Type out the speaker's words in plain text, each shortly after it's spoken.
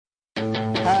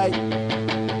Hey.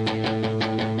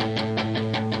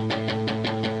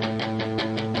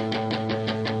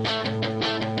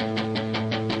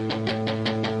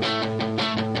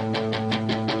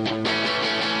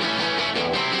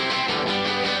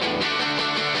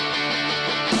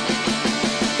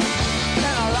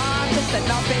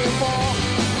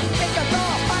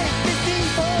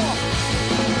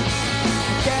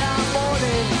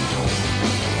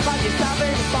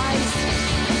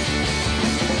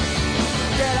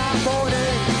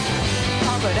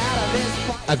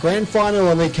 A grand final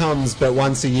only comes but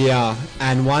once a year,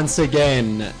 and once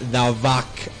again, the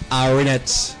VUC are in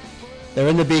it. They're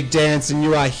in the big dance, and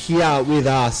you are here with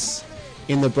us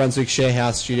in the Brunswick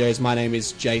Sharehouse studios. My name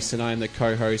is Jason. I am the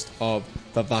co-host of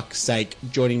For VUC's Sake.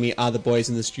 Joining me are the boys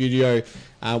in the studio.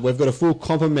 We've got a full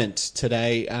complement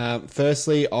today.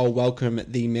 Firstly, I'll welcome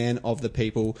the man of the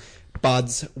people,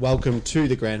 Buds. Welcome to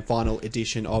the grand final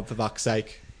edition of For VUC's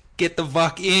Sake. Get the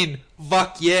VUC in.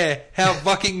 VUC, yeah. How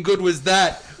fucking good was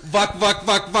that? VUC, VUC,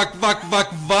 VUC, VUC, VUC, VUC,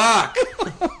 VUC.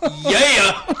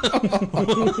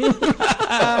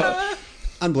 Yeah.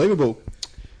 Unbelievable.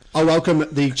 I welcome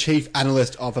the chief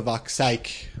analyst of For VUC's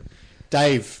Sake,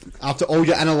 Dave. After all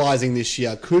your analysing this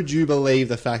year, could you believe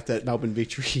the fact that Melbourne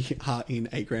Victory are in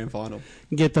a grand final?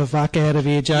 Get the fuck out of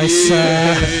here, Jace.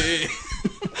 Yeah.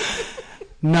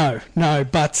 No,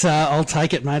 but I'll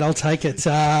take it, mate. I'll take it.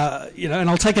 And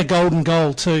I'll take a golden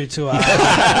goal too to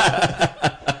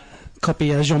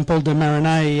copy Jean-Paul de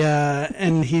Marinet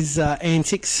and his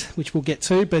antics, which we'll get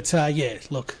to. But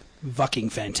look,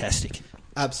 fucking fantastic.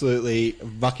 Absolutely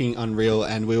fucking unreal,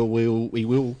 and we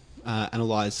will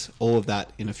analyse all of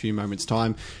that in a few moments'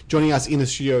 time. Joining us in the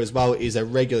studio as well is a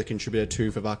regular contributor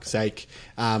to For VUC's Sake,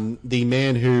 the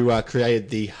man who created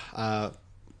the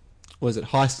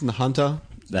Heist and the Hunter.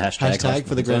 The hashtag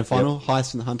for the grand final, yep.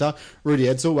 Heist and the Hunter. Rudy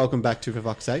Edsel, welcome back to For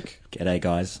VUC's Sake. G'day,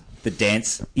 guys. The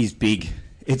dance is big.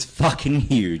 It's fucking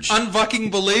huge.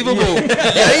 Unfucking believable.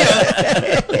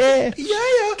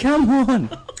 Yeah. Come on.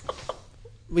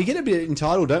 We get a bit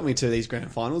entitled, don't we, to these grand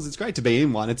finals? It's great to be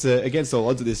in one. It's against all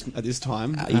odds at this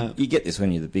time. You get this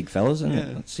when you're the big fellas, and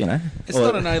it's It's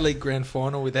not an A-League grand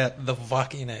final without the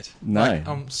VUC in it. No. Like,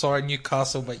 I'm sorry,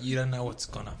 Newcastle, but you don't know what's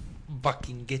gonna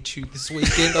fucking get you this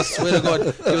weekend. I swear to God,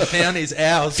 your town is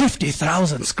ours.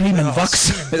 50,000 screaming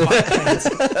VUCs.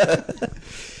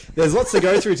 There's lots to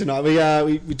go through tonight.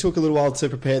 We took a little while to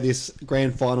prepare this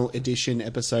grand final edition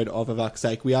episode of For VUC's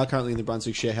Sake. We are currently in the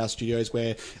Brunswick Sharehouse studios,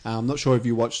 where I'm not sure if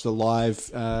you watched the live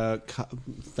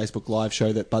Facebook live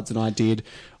show that Buds and I did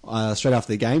straight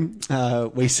after the game.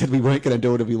 We said we weren't going to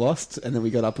do it if we lost, and then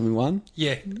we got up and we won.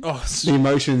 Yeah. Oh, the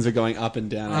emotions are going up and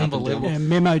down. Unbelievable. Yeah,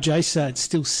 Memo Jace, it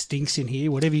still stinks in here.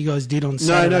 Whatever you guys did on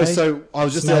Saturday. No. So I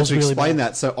was just able to explain really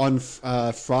that. So on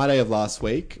Friday of last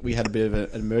week, we had a bit of an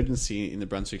emergency in the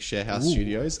Brunswick Sharehouse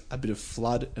studios, a bit of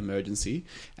flood emergency,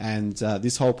 and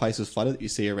this whole place was flooded that you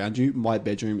see around you. My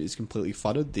bedroom is completely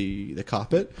flooded, the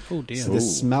carpet. Oh dear. So the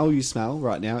smell you smell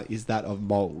right now is that of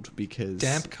mould, because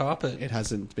damp carpet. It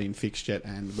hasn't been fixed yet,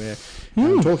 and we're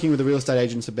talking with the real estate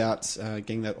agents about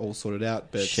getting that all sorted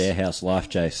out. But Sharehouse life,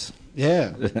 Jace.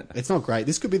 yeah, it's not great.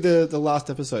 This could be the last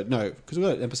episode. No, because we've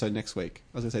got an episode next week.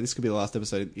 I was going to say this could be the last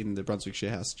episode in the Brunswick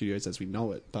Sharehouse studios as we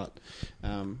know it, but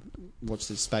watch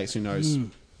this space. Who knows?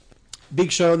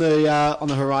 Big show on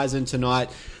the horizon tonight.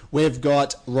 We've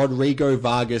got Rodrigo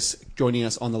Vargas joining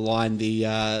us on the line,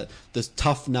 the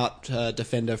tough nut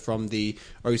defender from the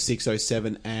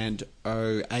 06-07 and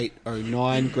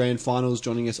 08-09 grand finals,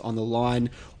 joining us on the line.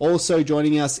 Also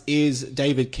joining us is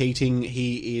David Keating.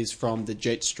 He is from the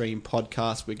Jetstream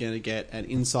podcast. We're going to get an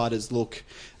insider's look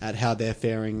at how they're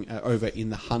faring over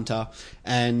in the Hunter.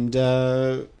 And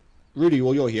Rudy,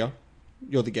 well, you're here.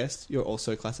 You're the guest. You're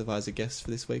also classified as a guest for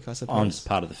this week, I suppose. I'm just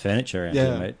part of the furniture around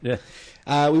here, mate. Yeah.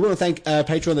 We want to thank a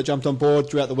Patreon that jumped on board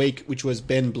throughout the week, which was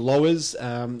Ben Blowers.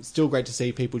 Still great to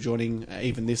see people joining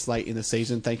even this late in the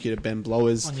season. Thank you to Ben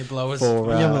Blowers. On your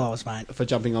blowers. For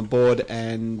jumping on board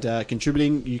and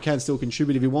contributing. You can still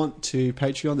contribute if you want to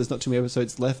Patreon. There's not too many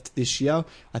episodes left this year.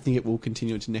 I think it will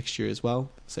continue into next year as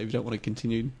well. So if you don't want to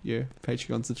continue your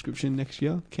Patreon subscription next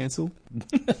year, cancel.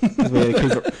 Why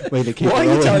are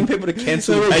you telling people to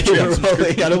cancel Patreon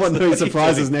subscription? I don't want any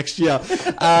surprises next year.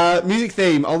 Music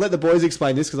theme. I'll let the boys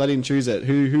explain this because I didn't choose it.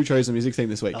 Who chose the music theme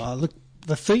this week? Look,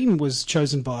 the theme was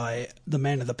chosen by the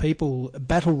man of the people,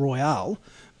 Battle Royale,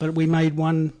 but we made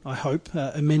one, I hope,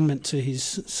 amendment to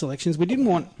his selections. We didn't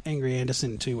want Angry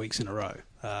Anderson 2 weeks in a row.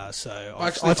 So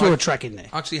I threw a track in there.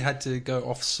 I actually had to go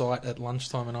off-site at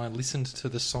lunchtime and I listened to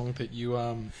the song that you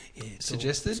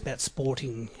suggested. It's about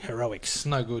sporting heroics. It's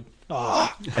no good.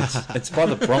 Oh. It's by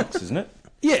the Bronx, isn't it?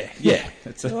 Yeah.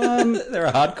 It's they're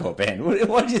a hardcore band.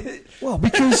 What do you... Well,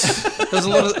 because There's a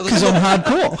lot of because I'm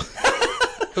hardcore.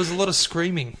 there was a lot of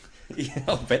screaming. Yeah,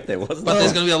 I'll bet there was. But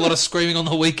there's going to be a lot of screaming on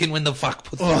the weekend when the fuck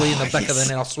puts the Wii in the back of the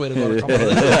net. I swear to God. I can't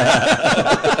believe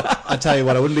it. I tell you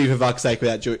what, I wouldn't be for fuck's sake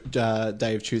without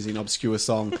Dave choosing an obscure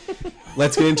song.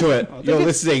 Let's get into it. You're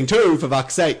listening to For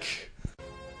Fuck's Sake.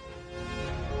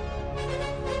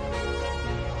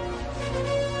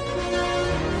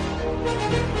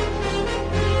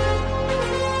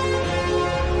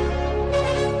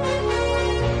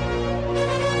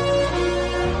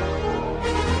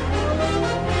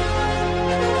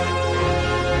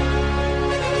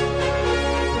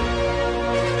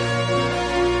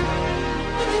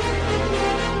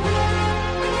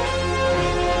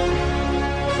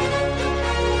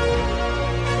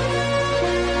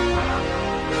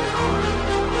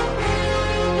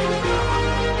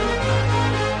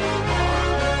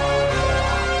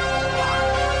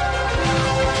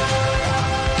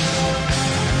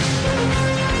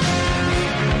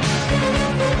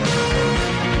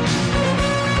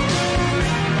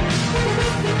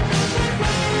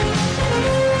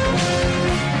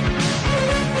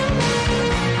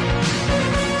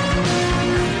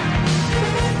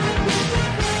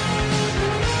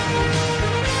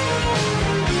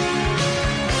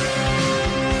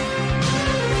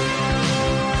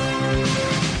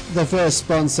 The first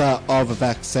sponsor of A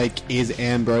Fuck's Sake is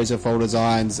Ambrosia Fall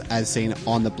Designs, as seen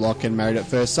on the block and Married at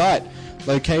First Sight.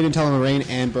 Located in Tullamarine,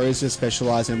 Ambrosia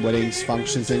specialise in weddings,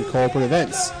 functions and corporate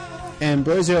events.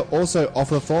 Ambrosia also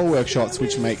offer fall workshops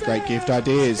which make great gift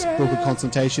ideas. Book a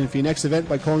consultation for your next event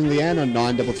by calling Leanne on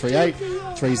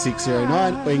 9338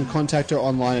 3609 or you can contact her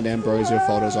online at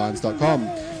ambrosiafalldesigns.com.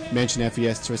 Mention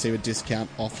FES to receive a discount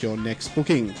off your next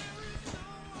booking.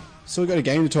 So we've got a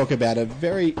game to talk about. A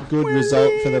very good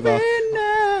result for the Bucks.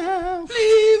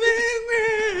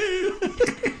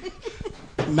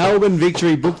 Melbourne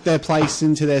Victory booked their place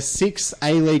into their 6th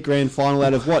A-League Grand Final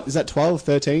out of what? Is that 12?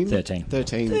 13? 13.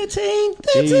 13.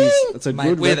 Jeez, that's a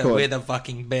Mate, good record. we're the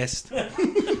fucking best.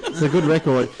 It's a good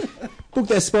record. Booked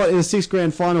their spot in the 6th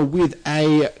Grand Final with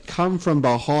a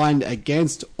come-from-behind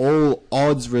against all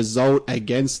odds result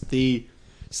against the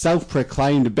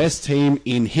self-proclaimed best team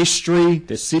in history,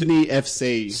 the Sydney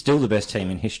FC. Still the best team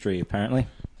in history, apparently.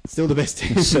 Still the best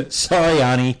team. Sorry,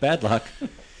 Arnie. Bad luck.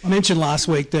 I mentioned last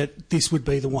week that this would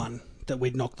be the one that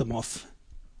we'd knock them off.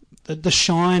 The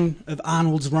shine of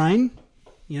Arnold's reign,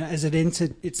 as it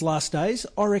entered its last days,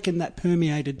 I reckon that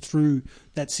permeated through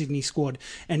that Sydney squad.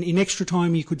 And in extra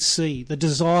time, you could see the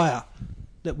desire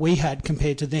that we had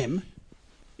compared to them.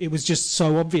 It was just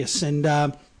so obvious.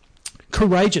 And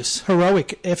courageous,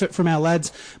 heroic effort from our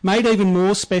lads, made even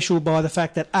more special by the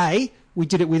fact that A, we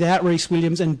did it without Reece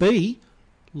Williams, and B,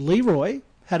 Leroy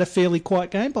had a fairly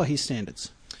quiet game by his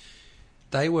standards.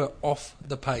 They were off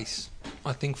the pace,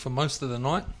 I think, for most of the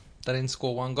night. They didn't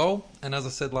score one goal, and as I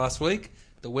said last week,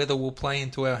 the weather will play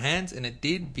into our hands, and it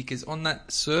did, because on that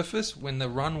surface, when the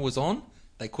run was on,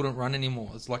 they couldn't run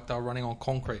anymore. It's like they were running on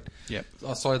concrete. Yep.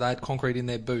 I saw they had concrete in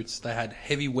their boots. They had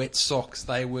heavy, wet socks.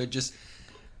 They were just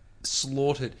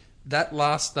slaughtered. That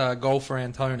last goal for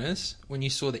Antonis, when you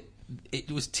saw that,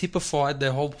 it was typified,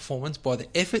 their whole performance, by the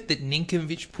effort that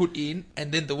Ninkovic put in,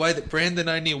 and then the way that Brandon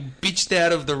O'Neill bitched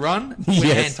out of the run when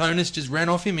Yes. Antonis just ran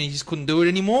off him and he just couldn't do it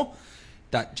anymore.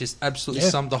 That just absolutely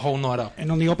summed the whole night up.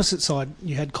 And on the opposite side,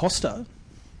 you had Costa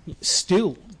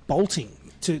still bolting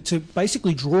to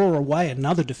basically draw away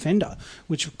another defender,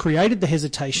 which created the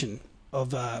hesitation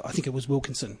of, I think it was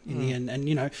Wilkinson in the end.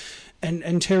 And,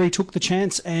 and Terry took the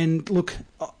chance. And look,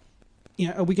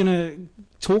 are we going to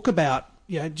talk about,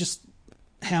 just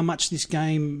how much this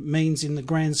game means in the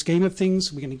grand scheme of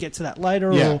things? We're going to get to that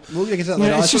later. Yeah, or, we'll get to that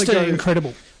later. It's just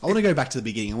incredible. I want to go back to the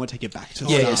beginning. I want to take it back to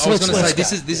I was going to say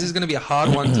let's this is going to be a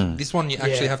hard one. This one you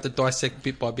actually have to dissect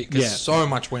bit by bit because so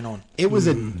much went on. It was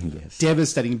a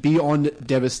devastating, beyond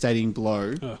devastating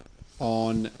blow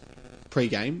on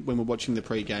pre-game, when we're watching the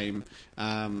pre-game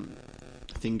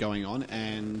thing going on,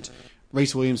 and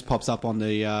Reece Williams pops up on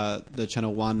the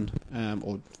Channel 1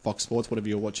 or Fox Sports, whatever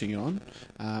you're watching it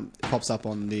on. Pops up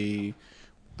on the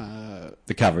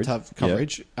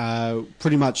coverage.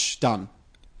 Pretty much done.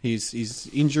 His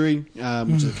injury,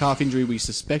 which is a calf injury, we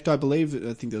suspect, I believe.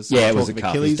 I think there was it was a talk of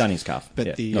calf. Achilles, He's done his calf, but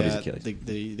not his Achilles.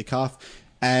 the calf.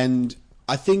 And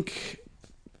I think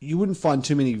you wouldn't find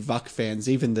too many VUC fans,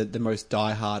 even the most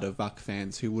diehard of VUC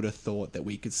fans, who would have thought that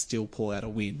we could still pull out a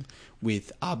win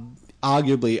with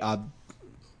arguably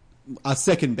our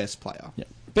second best player. Yeah.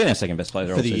 Been our second best player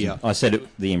For all the season. year. I said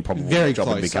the improbable Very job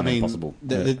close. would become impossible.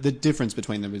 The difference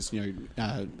between them is,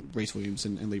 Reece Williams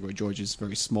and Leroy George is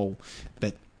very small,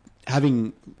 but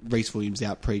having Reece Williams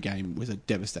out pre-game was a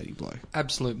devastating blow.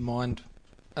 Absolute mind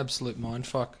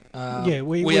fuck.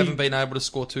 We haven't been able to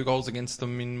score 2 goals against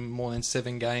them in more than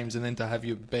 7 games, and then to have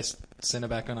your best centre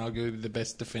back and arguably the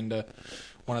best defender,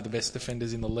 one of the best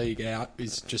defenders in the league, out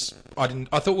is just. I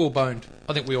thought we were boned.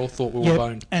 I think we all thought we were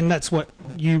boned. And that's what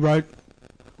you wrote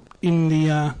in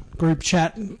the group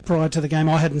chat prior to the game.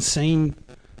 I hadn't seen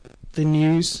the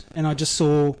news, and I just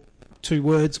saw 2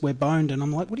 words, "we're boned," and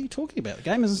I'm like, what are you talking about? The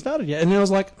game hasn't started yet. And then I was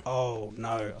like, oh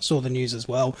no, I saw the news as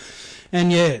well.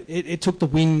 And it took the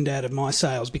wind out of my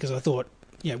sails, because I thought,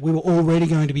 we were already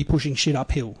going to be pushing shit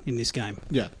uphill in this game.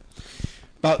 Yeah.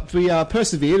 But we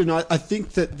persevered, and I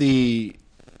think that the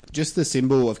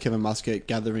symbol of Kevin Muscat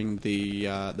gathering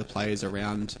the players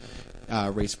around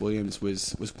Reece Williams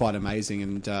was quite amazing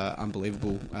and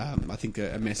unbelievable. I think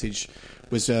a message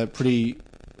was pretty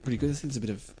good. There's a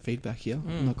bit of feedback here.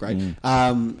 Not great.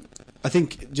 I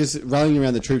think just rallying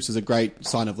around the troops was a great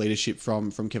sign of leadership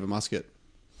from Kevin Muscat.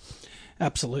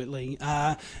 Absolutely.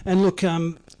 And look,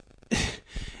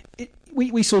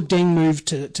 we saw Deng move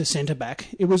to centre-back.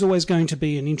 It was always going to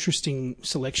be an interesting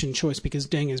selection choice, because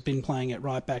Deng has been playing at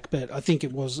right-back, but I think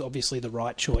it was obviously the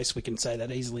right choice. We can say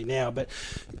that easily now. But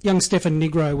young Stefan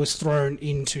Nigro was thrown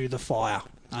into the fire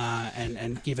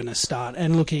and given a start.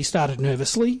 And look, he started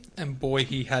nervously. And boy,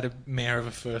 he had a mare of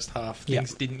a first half.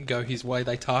 Things didn't go his way.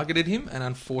 They targeted him, and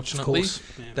unfortunately,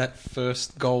 that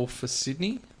first goal for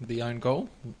Sydney, the own goal,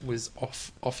 was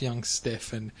off young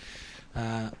Steph. And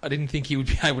I didn't think he would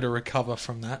be able to recover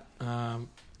from that.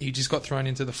 He just got thrown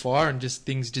into the fire, and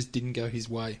things just didn't go his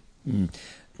way.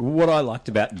 What I liked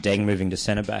about Deng moving to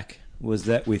centre-back was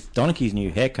that with Donachie's new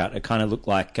haircut, it kind of looked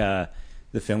like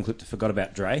the film clip to Forgot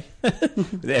About Dre.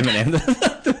 With Eminem,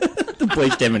 the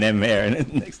bleached Eminem hair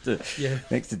and next to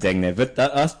Deng there. But,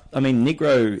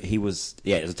 Nigro, it was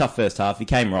a tough first half. He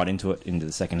came right into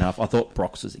the second half. I thought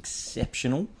Brox was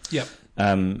exceptional. Yep.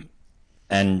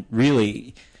 And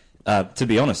really, to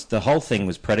be honest, the whole thing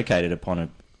was predicated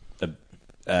upon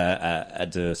a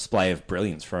display of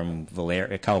brilliance from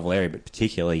Carl Valeri, but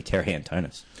particularly Terry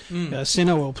Antonis.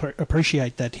 Sino will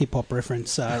appreciate that hip-hop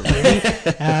reference, really.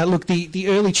 Look, the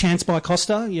early chance by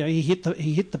Costa, he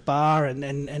hit the bar,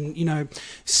 and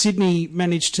Sydney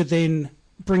managed to then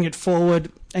bring it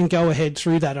forward and go ahead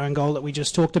through that own goal that we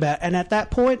just talked about. And at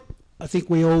that point, I think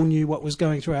we all knew what was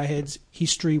going through our heads.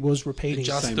 History was repeating.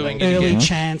 Just doing it early again.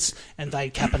 chance, and they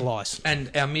capitalised. And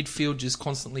our midfield just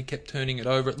constantly kept turning it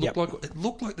over. It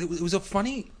looked like it was a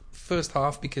funny first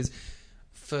half, because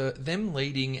for them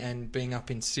leading and being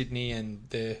up in Sydney, and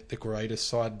they're the greatest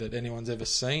side that anyone's ever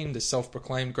seen, the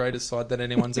self-proclaimed greatest side that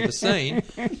anyone's ever seen,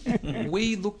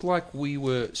 we looked like we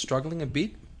were struggling a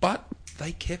bit, but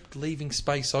they kept leaving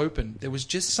space open. There was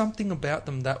just something about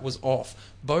them that was off.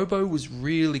 Bobo was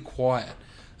really quiet.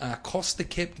 Costa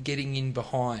kept getting in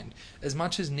behind. As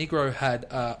much as Nigro had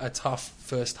a tough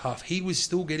first half, he was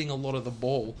still getting a lot of the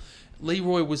ball.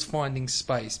 Leroy was finding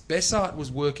space. Bessart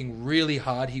was working really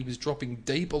hard. He was dropping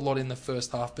deep a lot in the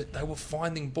first half, but they were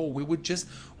finding ball. We were just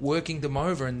working them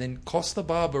over, and then Costa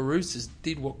Barbarouses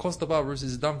did what Costa Barbarouses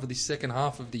has done for the second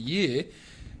half of the year.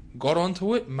 Got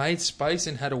onto it, made space,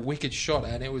 and had a wicked shot.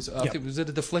 And it was, I think, was it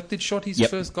a deflected shot, his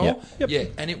first goal? Yep. Yeah,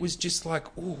 and it was just like,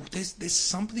 oh, there's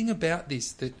something about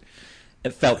this that...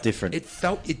 It felt different. It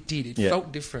felt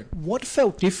different. What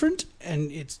felt different,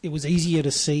 and it was easier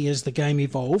to see as the game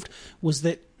evolved, was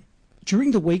that during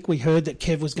the week we heard that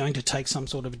Kev was going to take some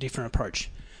sort of a different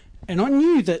approach. And I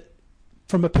knew that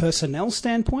from a personnel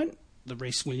standpoint, the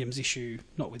Reece Williams issue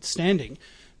notwithstanding,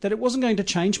 that it wasn't going to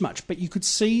change much, but you could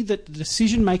see that the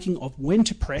decision-making of when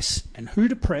to press and who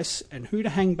to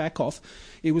hang back off,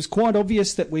 it was quite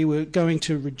obvious that we were going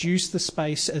to reduce the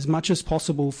space as much as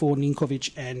possible for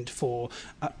Ninkovic and for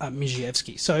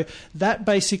Mijevski. So that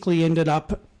basically ended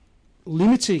up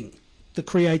limiting the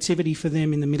creativity for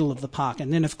them in the middle of the park.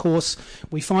 And then, of course,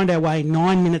 we find our way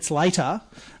 9 minutes later,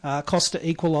 Costa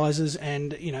equalises,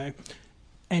 and,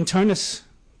 Antonis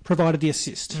provided the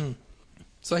assist.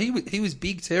 So he was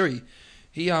big, Terry.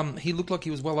 He looked like he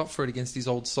was well up for it against his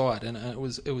old side, and it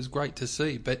was great to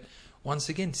see. But once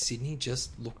again, Sydney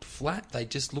just looked flat. They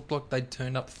just looked like they'd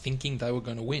turned up thinking they were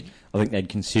going to win. I think they'd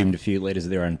consumed a few litres of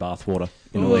their own bathwater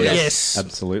in the lead. Yes,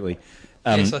 absolutely.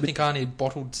 Yes, I think Arnie had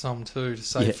bottled some too to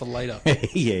save for later. Yeah,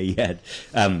 he had.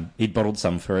 He'd bottled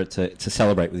some for it to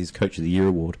celebrate with his Coach of the Year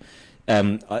award.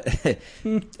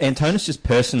 Antonis just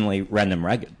personally ran them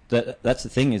ragged. That's the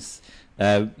thing is.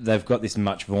 They've got this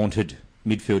much vaunted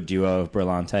midfield duo of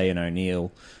Brillante and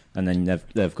O'Neill, and then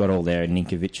they've got all their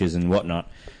Ninkovic's and whatnot.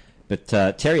 But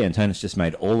Terry Antonis just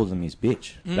made all of them his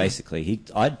bitch. Basically,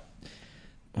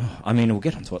 I mean, we'll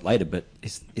get onto it later, but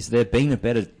is there been a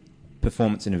better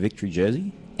performance in a victory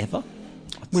jersey ever?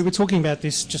 We were talking about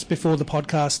this just before the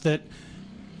podcast that,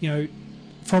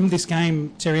 from this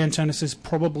game, Terry Antonis has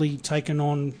probably taken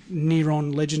on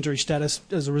near-on legendary status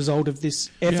as a result of this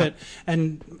effort. Yeah.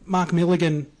 And Mark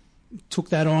Milligan took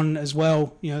that on as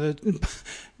well.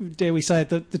 Dare we say it,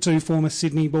 the two former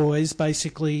Sydney boys,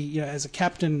 basically, as a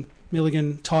captain,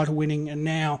 Milligan title winning, and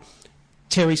now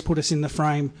Terry's put us in the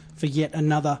frame for yet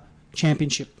another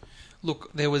championship.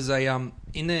 Look, there was a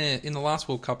in the last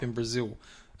World Cup in Brazil,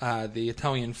 the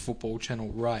Italian football channel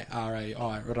Rai,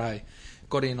 Rai,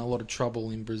 got in a lot of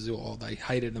trouble in Brazil. Oh, they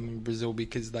hated them in Brazil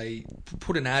because they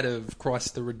put an ad of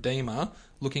Christ the Redeemer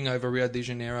looking over Rio de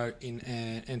Janeiro in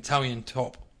an Italian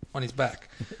top on his back.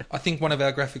 I think one of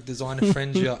our graphic designer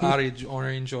friends, Ari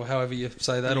Orange, or however you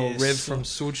say that, yes, or Rev from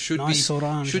Sud,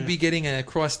 should be getting a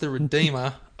Christ the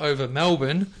Redeemer over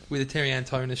Melbourne with a Terry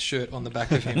Antonis shirt on the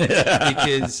back of him.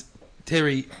 Because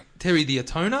Terry the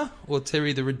Atoner or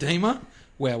Terry the Redeemer,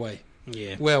 where we?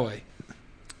 Yeah. Where we?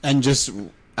 And just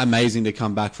amazing to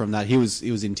come back from that. He was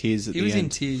in tears at the end. He was in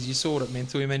tears. You saw what it meant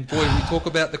to him. And boy, we talk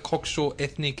about the cocksure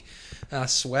ethnic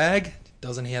swag.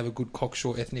 Doesn't he have a good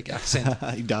cocksure ethnic accent?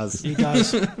 He does. He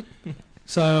does.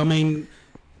 So, I mean,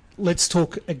 let's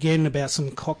talk again about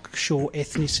some cocksure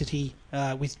ethnicity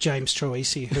with James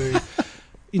Troisi, who,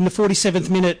 in the 47th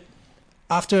minute,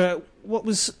 after what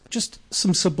was just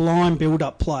some sublime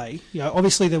build-up play,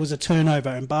 obviously there was a turnover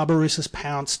and Barbarouses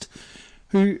pounced,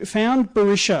 who found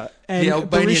Berisha. And the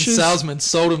Albanian salesman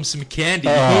sold him some candy.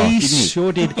 He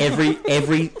sure did.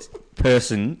 Every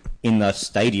person in the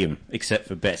stadium, except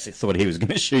for Bess, thought he was going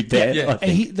to shoot there. Yeah.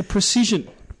 And the precision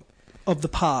of the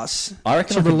pass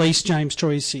to release James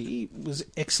Troisi was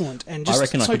excellent. And just I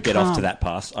reckon so I could get off to that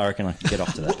pass. I reckon I could get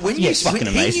off to that. Fucking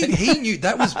amazing. He knew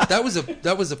that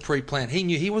was a pre-plan. He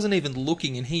knew he wasn't even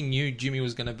looking, and he knew Jimmy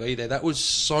was going to be there. That was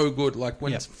so good. Like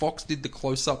when Fox did the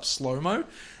close-up slow-mo,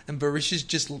 and Berisha's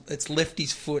it's left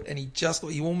his foot, and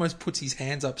he almost puts his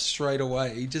hands up straight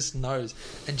away. He just knows.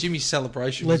 And Jimmy's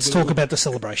celebration. Let's talk about the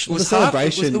celebration. It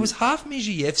was half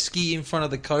Mijevsky in front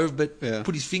of the cove, but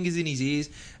put his fingers in his ears.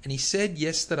 And he said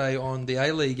yesterday on the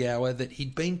A-League Hour that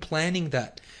he'd been planning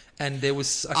that. And there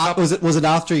was a couple... Was it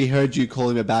after he heard you call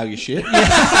him a bag of shit?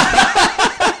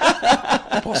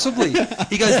 Possibly.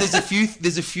 He goes,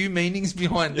 there's a few meanings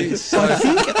behind this. So.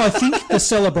 I think the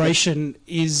celebration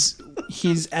is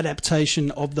his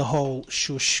adaptation of the whole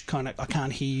shush kind of, I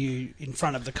can't hear you in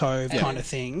front of the cove kind of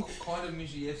thing. Kind of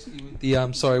Mijevsky with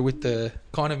the with the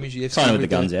kind of Mijevsky kind of with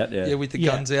the guns out. Yeah, with the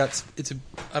guns out.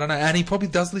 I don't know, and he probably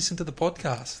does listen to the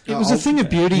podcast. It was a thing of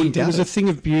beauty. It was a thing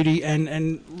of beauty,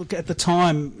 and look, at the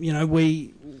time,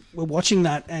 we were watching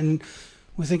that and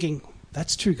we're thinking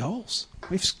that's 2 goals.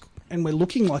 And we're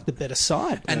looking like the better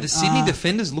side. And the Sydney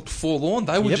defenders looked forlorn.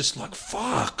 They were just like,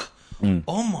 fuck.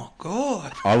 Oh, my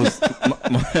God.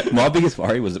 My biggest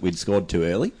worry was that we'd scored too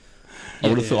early. I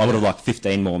would have liked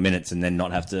 15 more minutes and then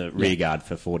not have to rear-guard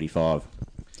for 45.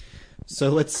 So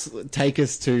let's take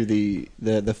us to the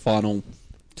final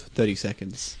 30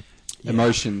 seconds. Yeah.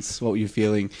 Emotions, what were you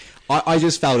feeling? I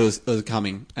just felt it was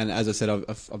coming, and as I said,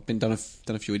 I've been done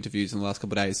a few interviews in the last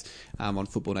couple of days on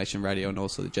Football Nation Radio and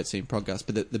also the Jet Scene podcast.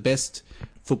 But the best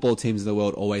football teams in the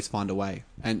world always find a way,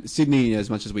 and Sydney, as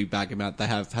much as we bag them out, they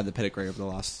have had the pedigree over the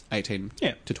last 18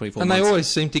 to 24 and months. They always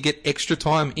seem to get extra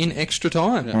time in extra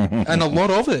time, and a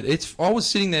lot of it. I was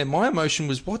sitting there, my emotion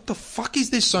was, what the fuck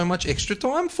is there so much extra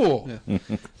time for? Yeah.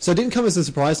 So it didn't come as a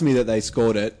surprise to me that they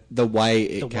scored it. The way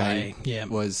it came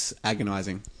was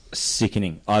agonising.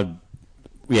 Sickening. I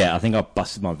think I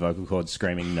busted my vocal cords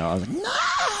screaming no. I was like,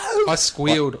 no! I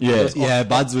squealed.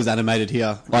 Buds was animated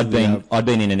here. I'd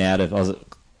been in and out of... I was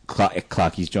at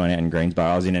Clarkie's joint out in Greensboro.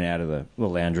 I was in and out of the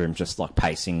lounge room just like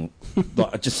pacing,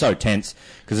 just so tense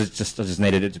because I just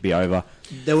needed it to be over.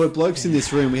 There were blokes in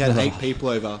this room. We had 8 people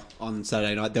over on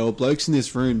Saturday night. There were blokes in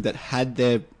this room that had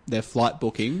their flight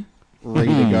booking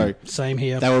ready to go. Same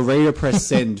here. They were ready to press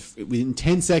send. Within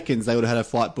 10 seconds, they would have had a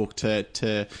flight booked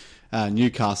to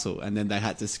Newcastle, and then they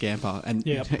had to scamper. And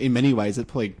in many ways, it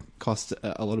probably cost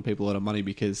a lot of people a lot of money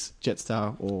because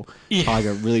Jetstar or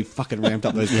Tiger really fucking ramped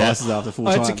up those prices after full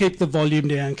time. I had to keep the volume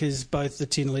down because both the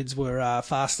tin lids were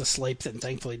fast asleep and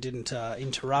thankfully didn't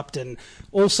interrupt, and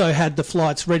also had the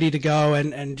flights ready to go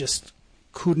and just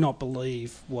could not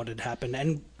believe what had happened.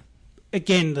 And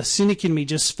again, the cynic in me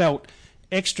just felt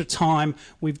extra time.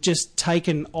 We've just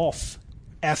taken off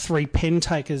our 3 pen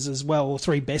takers as well, or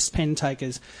 3 best pen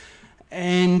takers.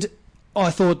 And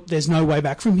I thought there's no way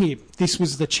back from here. This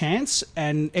was the chance,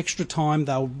 and extra time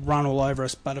they'll run all over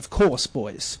us. But of course,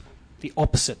 boys, the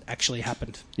opposite actually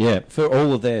happened. Yeah, for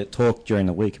all of their talk during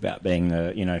the week about being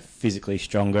the physically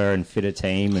stronger and fitter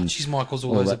team, and She's Michael's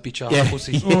all always a that. bitch ass Yeah.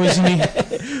 pussy. Or isn't he?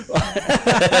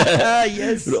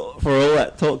 yes, for all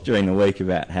that talk during the week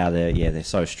about how they're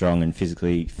so strong and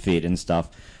physically fit and stuff.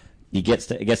 It gets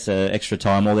the extra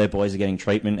time. All their boys are getting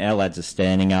treatment. Our lads are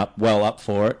standing up, well up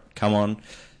for it. Come on.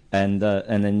 And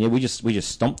then we just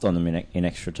stomped on them in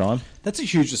extra time. That's a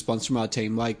huge response from our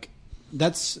team. Like,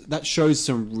 that shows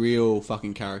some real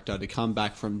fucking character to come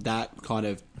back from that kind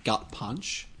of gut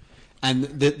punch. And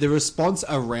the response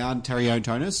around Terry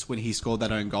Antonis when he scored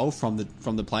that own goal from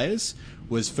the players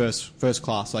was first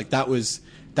class. Like,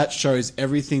 that shows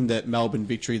everything that Melbourne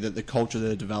Victory, that the culture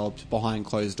that developed behind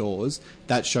closed doors,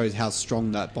 that shows how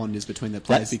strong that bond is between the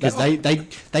players, because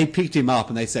they picked him up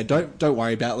and they said, don't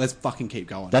worry about it, let's fucking keep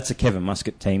going. That's a Kevin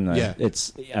Muscat team, though.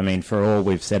 Yeah. For all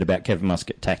we've said about Kevin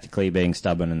Muscat tactically being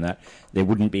stubborn and that, there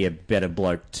wouldn't be a better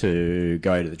bloke to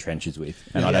go to the trenches with.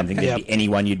 And I don't think there'd be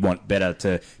anyone you'd want better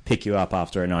to pick you up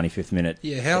after a 95th minute.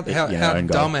 Yeah, how own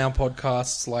goal. dumb our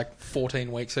podcasts like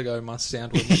 14 weeks ago must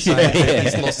sound when we're saying that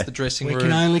he's lost the dressing We room.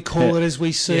 can only call it as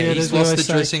we see it. He's as we lost always the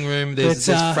say. dressing room. There's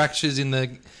But, fractures in the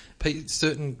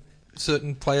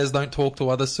certain players don't talk to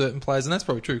other certain players, and that's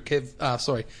probably true.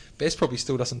 Bess probably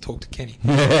still doesn't talk to Kenny,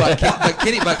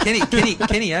 but Kenny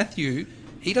Athieu,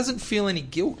 he doesn't feel any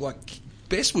guilt. Like,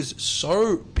 Bess was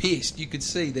so pissed, you could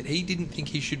see that he didn't think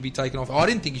he should be taken off. I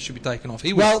didn't think he should be taken off.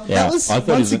 He was. Well, that was, I thought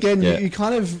once he was- again, yeah. you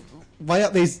kind of weigh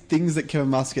up these things that Kevin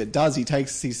Muscat does. He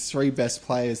takes his three best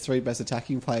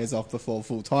attacking players off before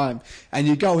full time, and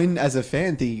you go in as a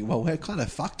fan thinking, well, we're kind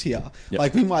of fucked here. Yep.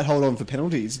 Like, we might hold on for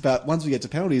penalties, but once we get to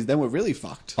penalties, then we're really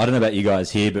fucked. I don't know about you guys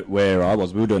here, but where I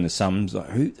was, we were doing the sums. Like,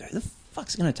 who the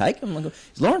fuck's going to take them? Like,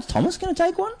 is Lawrence Thomas going to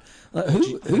take one? Like,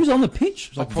 who's on the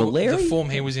pitch? Like, Valeri? The form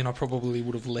he was in, I probably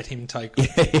would have let him take the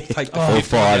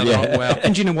 5, yeah. Wow.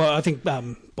 And you know what? I think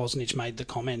Bosnich made the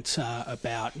comment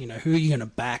about, who are you going to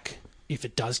back if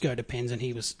it does go to pens, and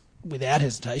he was, without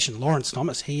hesitation, Lawrence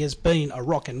Thomas. He has been a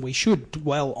rock, and we should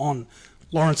dwell on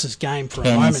Lawrence's game for a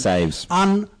 10 moment. saves.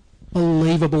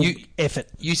 Unbelievable effort.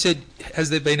 You said, has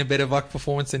there been a better luck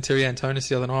performance than Terry Antonis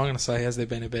the other night? I'm going to say, has there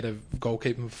been a better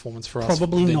goalkeeping performance for us?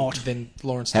 Probably not. Than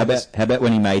Lawrence How Thomas. about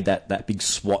when he made that big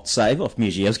swat save off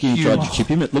Mierzejewski? He tried to chip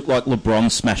him. It looked like LeBron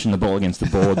smashing the ball against the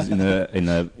boards in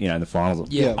the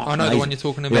finals. Yeah, I know the Amazing. one you're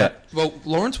talking about. Yeah. Well,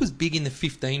 Lawrence was big in the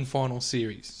 15 final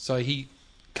series, so he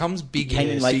comes big. Came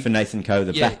in late for Nathan Coe,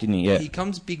 the back, didn't he? Yeah. He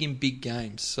comes big in big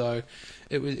games, so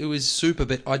it was super.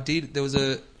 But there was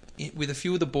with a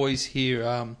few of the boys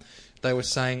here, they were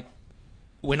saying,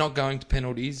 we're not going to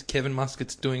penalties. Kevin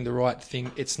Muscat's doing the right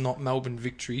thing. It's not Melbourne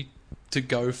Victory to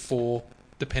go for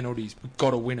the penalties. We've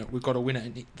got to win it.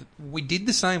 And we did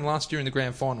the same last year in the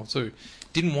grand final too.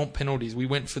 Didn't want penalties. We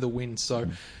went for the win. So,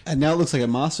 And now it looks like a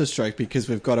masterstroke because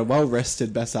we've got a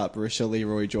well-rested Bassat, Barisha,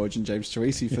 Leroy George and James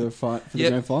Teresi for the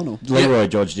grand final. Leroy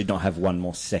George did not have one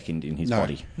more second in his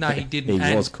body. No, he didn't. He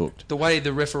And was cooked. The way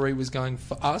the referee was going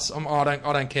for us, I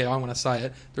don't care. I'm going to say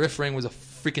it. The refereeing was a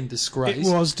freaking disgrace.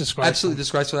 It was disgraceful. Absolutely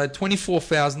disgraceful. They had 24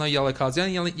 fouls, no yellow cards. The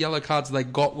only yellow cards they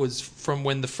got was from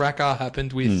when the fracas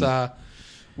happened with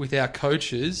our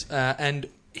coaches, and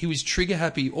he was trigger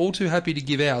happy, all too happy to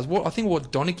give ours. I think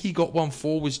what Donachie got one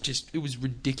for was it was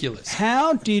ridiculous.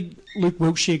 How did Luke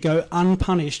Wiltshire go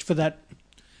unpunished for that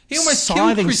He almost killed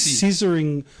scything, Chrissy.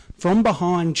 scissoring from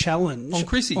behind challenge On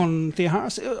Chrissy. on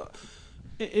Theoharis?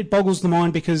 It boggles the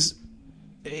mind because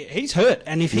he's hurt,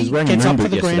 and if He was he wearing a gets moon up for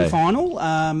boot the grand yesterday. final,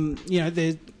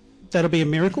 that'll be a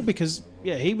miracle because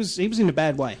he was in a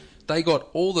bad way. They got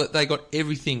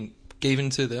everything given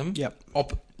to them. Yep.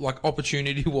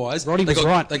 Opportunity wise, Roddy was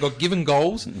right. They got given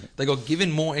goals. They got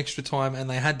given more extra time, and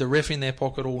they had the ref in their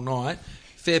pocket all night.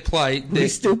 Fair play. We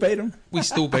still beat him. We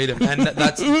still beat them, and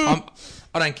that's. I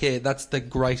don't care. That's the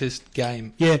greatest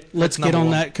game. Yeah, let's That's get number on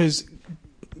one. that because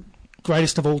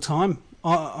greatest of all time.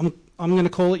 I'm going to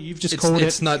call it. You've just called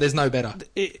it. There's no better.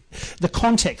 The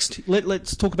context.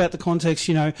 Let's talk about the context.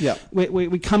 Yeah.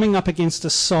 We're coming up against a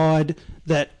side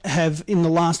that have in the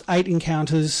last 8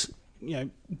 encounters,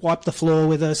 wiped the floor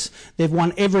with us. They've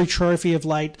won every trophy of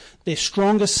late. Their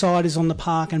strongest side is on the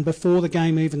park, and before the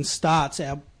game even starts,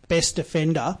 our best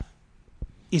defender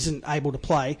isn't able to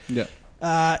play. Yeah.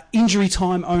 Injury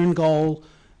time, own goal,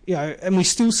 and we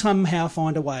still somehow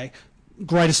find a way.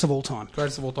 Greatest of all time.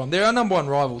 Greatest of all time. They're our number one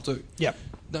rival too. Yep.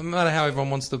 No matter how everyone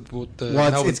wants to put the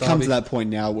Well, Melbourne it's come derby. to that point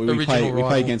now where we Original play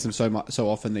rival. against them so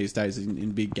often these days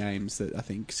in big games that I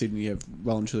think Sydney have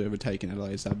well and truly overtaken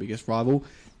Adelaide as our biggest rival.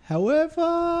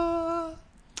 However,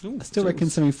 I still reckon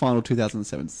semi-final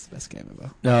 2007 is the best game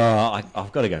ever. No,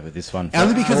 I've got to go with this one.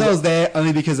 Only because I was there.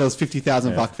 Only because there was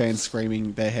 50,000 Buck fans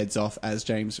screaming their heads off as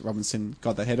James Robinson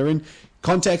got the header in.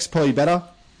 Context probably better.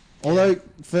 Although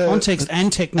for Context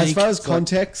and technique. as far as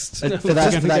context for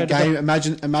that game,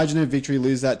 imagine if Victory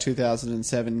lose that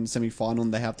 2007 semi-final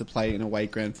and they have to play an away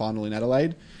grand final in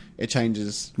Adelaide. It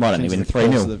changes. Might only changes win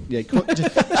the course 3-0. of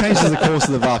the- changes the course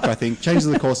of the Buck. I think changes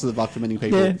the course of the Buck for many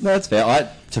people. Yeah, no, that's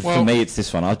fair. For me, it's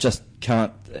this one. I just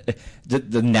can't.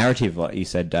 The narrative, like you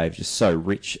said, Dave, just so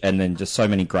rich, and then just so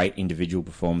many great individual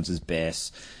performances.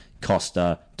 Bess,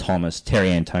 Costa, Thomas, Terry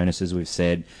Antonis, as we've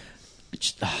said.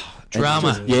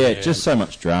 Drama. Just so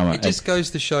much drama. It just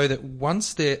goes to show that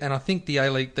once they're, and I think the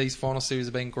A-League, these final series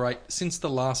have been great since the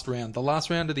last round. The last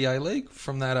round of the A-League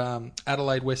from that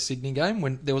Adelaide West Sydney game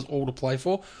when there was all to play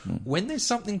for. When there's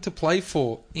something to play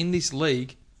for in this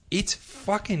league, it's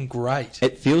fucking great.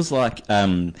 It feels like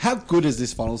How good has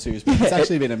this final series been? It's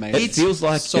actually been amazing. it feels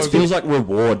like so it feels like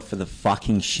reward for the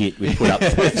fucking shit we put up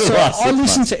with. So I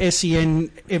listen to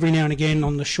SEN every now and again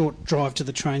on the short drive to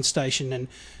the train station, and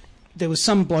there was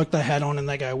some bloke they had on, and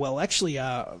they go, "Well, actually,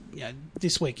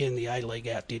 this weekend the A-League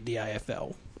outdid the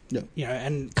AFL." Yeah.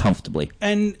 And comfortably.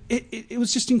 And it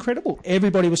was just incredible.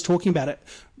 Everybody was talking about it.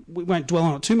 We won't dwell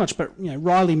on it too much, but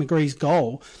Riley McGree's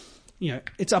goal,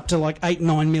 it's up to like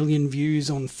 8-9 million views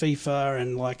on FIFA,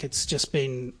 and like it's just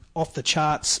been off the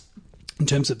charts in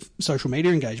terms of social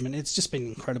media engagement. It's just been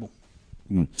incredible.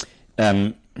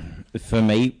 For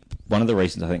me, one of the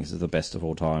reasons I think this is the best of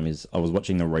all time is I was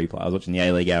watching the replay. I was watching the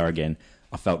A-League Hour again.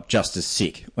 I felt just as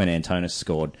sick when Antonis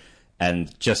scored,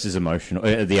 and just as emotional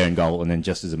the own goal, and then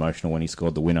just as emotional when he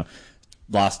scored the winner.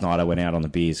 Last night I went out on the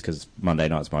beers because Monday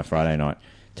night's my Friday night.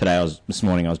 This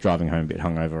morning I was driving home a bit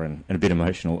hungover and a bit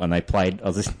emotional, and I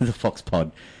was listening to the Fox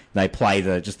Pod. They play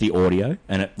just the audio,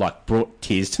 and it like brought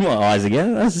tears to my eyes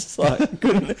again. I was just like,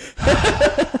 couldn't.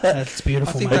 That's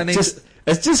beautiful. I think mate. they need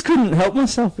I just couldn't help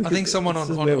myself. I think someone this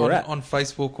on is where we're at.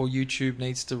 Facebook or YouTube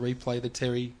needs to replay the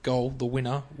Terry goal, the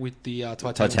winner, with the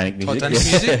Titanic music.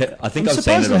 music. I think I'm I've seen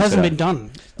surprised it it on hasn't Twitter. been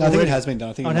done. No, I think it already. has been done.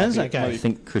 I think Oh, it it might has? be- Okay. might I be-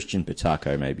 think Christian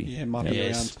Patako maybe. Yeah, it might be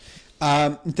Yes.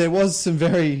 around. There was some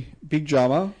very big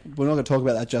drama. We're not going to talk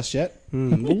about that just yet. We'll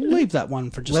leave that one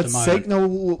for just Let's a see. moment.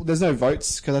 No, there's no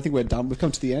votes because I think we're done. We've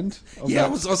come to the end. Of Yeah, I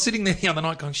that. was sitting there the other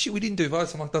night going, shit, we didn't do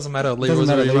votes. I'm like, doesn't matter. Doesn't Leroy's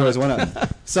matter. already Leroy's won. won it.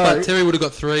 So, But Terry would have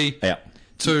got 3, Yeah.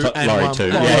 2, and Laurie 1.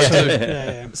 two. Laurie Yeah. two.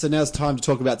 Yeah. so now it's time to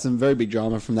talk about some very big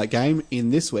drama from that game in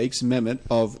this week's Mehmet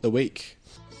of the Week.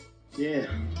 Yeah,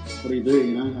 what do you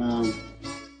do,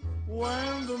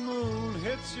 When the moon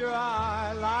hits your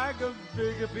eye like a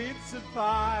big pizza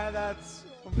pie, that's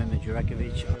Mehmet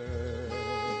Jurakovic.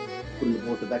 Putting the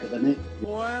ball at the back of the net.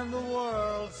 when the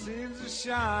world seems to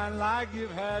shine like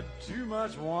you've had too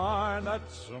much wine.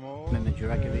 That's some old Mehmet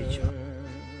Jurakovic.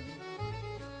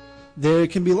 There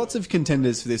can be lots of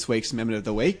contenders for this week's Mehmet of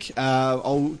the Week.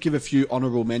 I'll give a few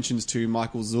honourable mentions to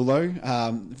Michael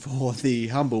Zullo for the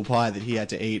humble pie that he had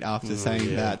to eat after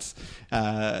saying that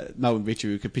Melbourne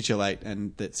Victory would capitulate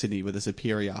and that Sydney were the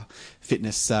superior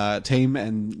fitness team,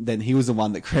 and then he was the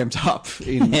one that cramped up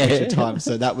in extra time.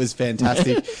 So that was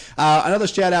fantastic. Another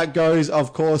shout out goes,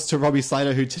 of course, to Robbie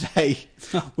Slater, who today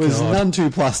was none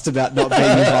too plussed about not being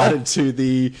invited to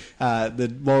the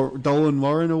Dolan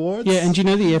Warren Awards. Yeah, and do you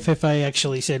know the FFA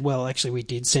actually said, well, actually we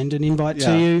did send an invite to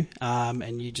Yeah. you,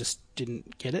 and you just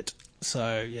didn't get it.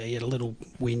 So, yeah, you had a little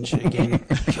whinge again.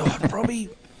 God, Robbie,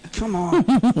 come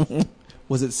on.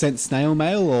 Was it sent snail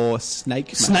mail or snake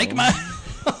mail? Snake mail.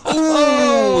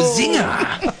 Oh,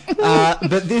 zinger!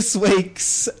 But this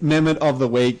week's Mehmet of the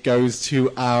Week goes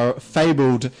to our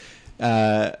fabled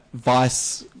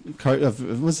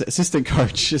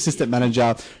assistant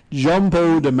manager,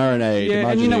 Jean-Paul de Marinade. Yeah,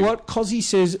 and you know what? Cozzy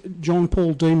says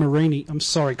John-Paul de Marini. I'm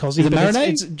sorry, Cozzy, Is it but Marinade?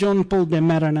 it's John-Paul de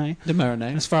Marinade. De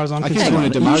Marinade. As far as I'm I keep concerned.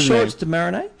 calling it de Are you sure Marinade. it's de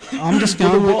Marinade? I'm just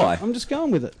going with Why? it. I'm just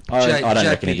going with it. I don't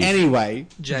reckon it is. Anyway,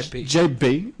 JP.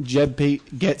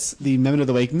 JB gets the Mehmet of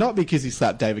the Week, not because he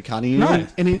slapped David Carney. No.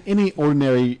 In any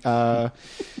ordinary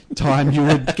time, you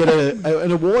would get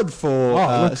an award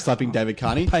for slapping David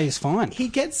Carney. Pay is fine. He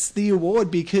gets the award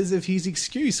because of his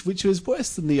excuse, which was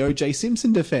worse than the O.J.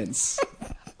 Simpson defence.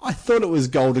 I thought it was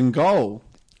golden goal.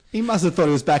 He must have thought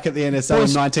it was back at the NSL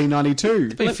Boys- in 1992.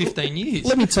 It's been 15 years.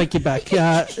 Let me take you back. Do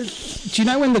you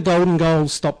know when the golden goal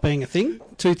stopped being a thing?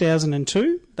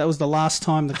 2002. That was the last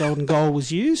time the golden goal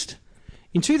was used.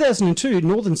 In 2002,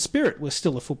 Northern Spirit was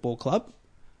still a football club.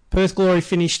 Perth Glory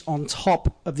finished on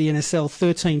top of the NSL,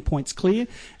 13 points clear,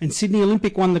 and Sydney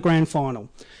Olympic won the grand final.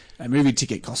 A movie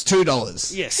ticket cost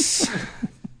 $2. Yes.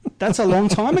 that's a long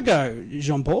time ago,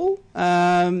 Jean-Paul.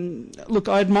 Look,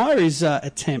 I admire his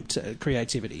attempt at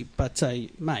creativity, but,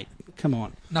 mate, come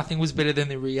on. Nothing was better than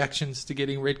the reactions to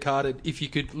getting red carded. If you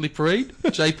could lip read,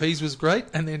 JP's was great.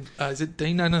 And then, is it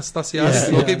Dean Anastasiadis, Yeah,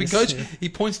 the goalkeeping yeah, coach? yeah. He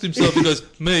points to himself and goes,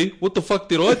 "Me? What the fuck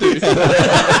did I do?"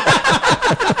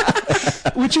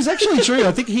 Which is actually true.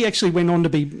 I think he actually went on to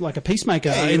be like a peacemaker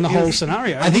in the whole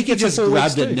scenario. I think he that's just all grabbed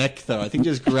it's the do. neck, though. I think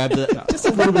he just grabbed it. Just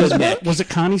a little bit of neck. Was it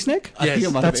Carney's neck? I think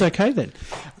it might have That's been. okay then.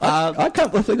 I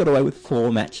can't believe they got away with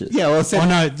 4 matches. Yeah, well, Oh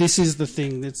no, this is the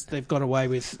thing. They've got away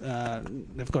with.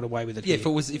 They've got away with it. Yeah, here.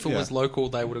 if it was local,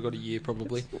 they would have got a year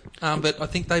probably. But I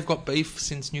think they've got beef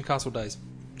since Newcastle days.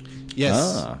 Yes.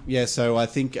 Ah. Yeah, so I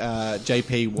think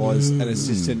JP was an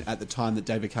assistant at the time that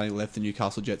David Carney left the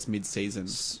Newcastle Jets mid-season.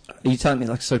 Are you telling me,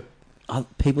 like, so are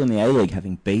people in the A-League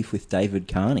having beef with David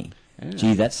Carney?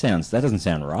 Gee, that doesn't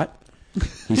sound right.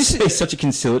 He's such a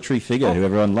conciliatory figure who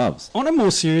everyone loves. On a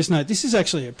more serious note, this is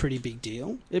actually a pretty big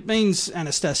deal. It means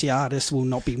Anastasiadis will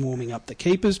not be warming up the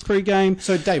keepers pre-game.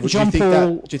 So, Dave, do John you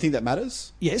Paul, think that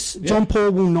matters? yes, John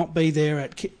Paul will not be there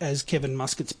as Kevin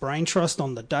Muscat's brain trust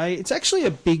on the day. It's actually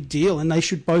a big deal, and they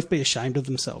should both be ashamed of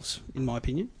themselves, in my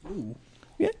opinion.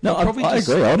 Yeah, no, I probably just-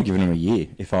 agree. I would have given him a year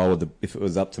if it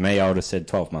was up to me. I would have said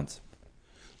 12 months.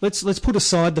 Let's put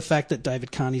aside the fact that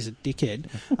David Carney's a dickhead.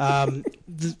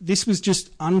 This was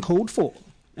just uncalled for,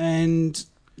 and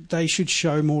they should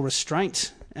show more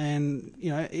restraint. And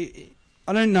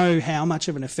I don't know how much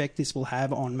of an effect this will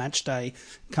have on match day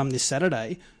come this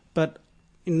Saturday, but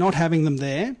not having them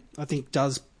there, I think,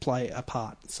 does play a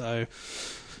part. So,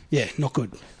 yeah, not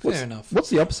good. Fair enough. What's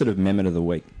the opposite of Mehmet of the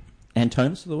week?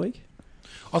 Antonis of the week?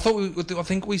 I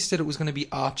think we said it was going to be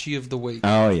Archie of the week.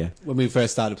 Oh, yeah. When we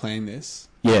first started playing this.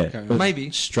 Yeah. Okay. Maybe.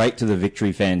 Straight to the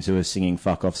Victory fans who are singing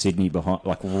 "Fuck Off Sydney" behind,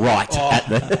 like at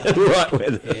the right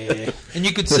where the, And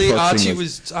you could The see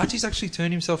Fox Archie's actually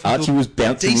turned himself Archie into was a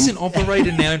bouncing. decent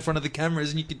operator now in front of the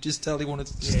cameras, and you could just tell he wanted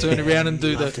to just turn around and do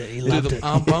He loved the it.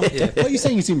 arm pump. Yeah. What are you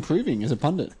saying? He's improving as a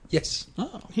pundit. Yes.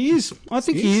 He is. I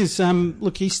think he is.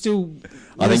 Look, he's still.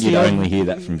 I think you'd the only hear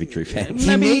that from Victory fans.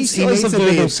 Maybe He he's needs a to be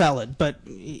verbal a- salad, but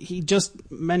he just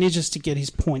manages to get his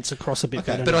points across a bit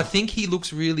better. But now. I think he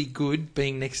looks really good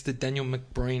being next to Daniel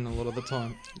McBreen a lot of the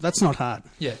time. That's not hard.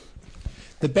 Yeah.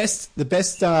 The best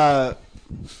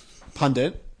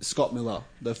pundit, Scott Miller,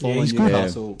 the former he's good.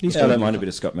 Newcastle. He's Yeah, I don't mind a bit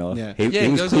of Scott Miller. Yeah. He Yeah, he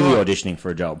was goes clearly alright. auditioning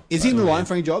for a job. Is he in the line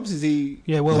for any jobs? Is he?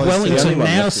 Yeah, well, close to- only Wellington one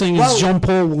now, left. seeing Well- as John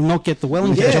Paul will not get the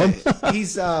Wellington job. Yeah,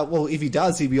 he's if he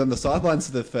does, he'll be on the sidelines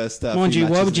for the first. Mind few you,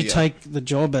 why matches would of you the year. take the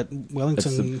job at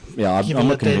Wellington? Yeah, I'm given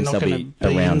not that they're convinced not they'll going be to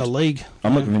be in around. the league.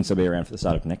 I'm not convinced they'll be around for the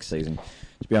start of next season.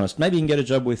 To be honest, maybe you can get a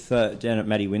job with down at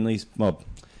Matty Winley's mob.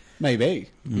 Maybe.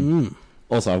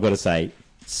 Also, I've got to say,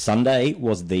 Sunday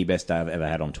was the best day I've ever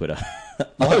had on Twitter.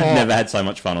 I've never had so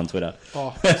much fun on Twitter.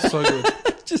 Oh, so good.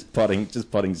 Just potting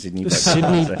Sydney.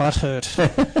 Sydney butthurt.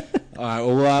 All right,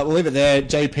 well, we'll leave it there.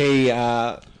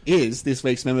 JP is this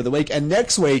week's Mehmet of the Week, and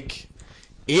next week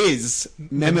is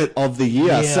Mehmet of the Year.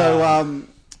 Yeah. So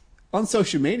on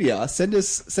social media, send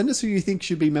us who you think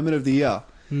should be Mehmet of the Year.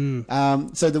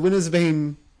 So the winners have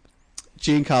been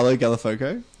Giancarlo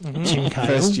Gallifoco, Tim Cahill.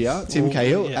 first year, Tim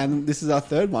Cahill, Yeah. and this is our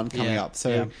third one coming Yeah, up.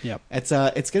 So yeah. it's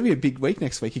going to be a big week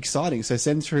next week. Exciting. So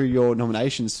send through your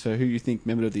nominations for who you think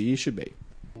Mehmet of the Year should be.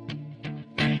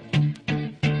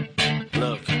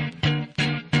 Look,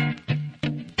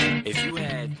 if you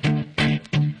had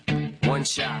one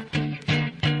shot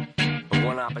or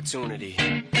one opportunity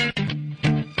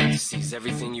to seize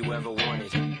everything you ever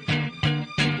wanted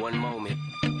in one moment,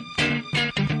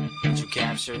 did you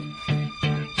capture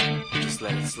it? Just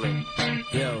let it slip.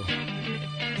 Yo.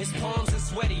 His palms are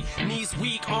sweaty, knees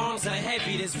weak, arms are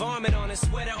heavy. There's vomit on his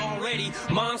sweater already.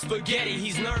 Mom's spaghetti,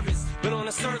 he's nervous, but on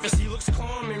the surface he looks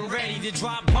calm and ready to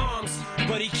drop bombs.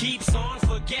 But he keeps on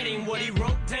forgetting what he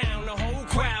wrote down. The whole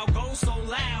crowd goes so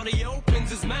loud, he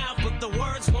opens his mouth, but the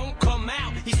words won't come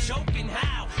out. He's choking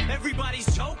how?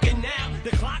 Everybody's choking now. The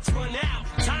clock's run out,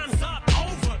 time's up,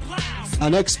 over, loud. Our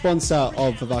next sponsor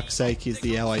of For Fuck's Sake is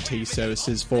the LIT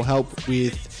Services. For help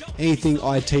with anything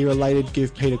IT related,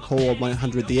 give Pete a call on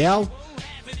 100 the Owl,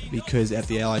 because at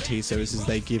the LIT Services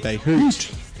they give a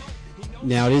hoot.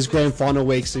 Now it is grand final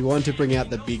week, so we wanted to bring out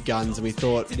the big guns, and we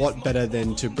thought, what better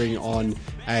than to bring on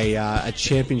a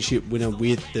championship winner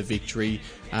with the victory.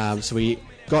 So we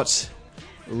got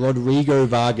Rodrigo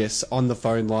Vargas on the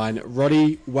phone line.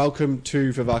 Roddy, welcome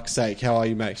to For Fuck's Sake. How are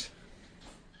you, mate?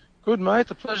 Good, mate.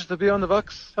 A pleasure to be on the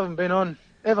Bucks. Haven't been on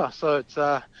ever, so it's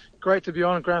great to be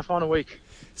on grand final week.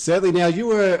 Certainly. Now, you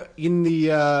were in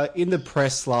the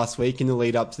press last week in the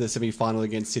lead up to the semi-final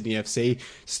against Sydney FC,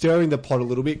 stirring the pot a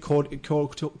little bit,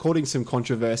 causing some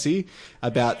controversy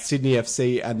about Sydney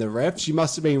FC and the refs. You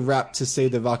must have been rapt to see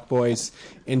the VUC boys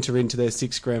enter into their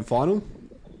sixth grand final.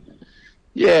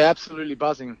 Yeah, absolutely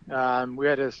buzzing. We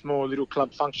had a small little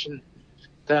club function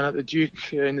down at the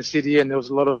Duke in the city, and there was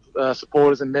a lot of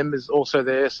supporters and members also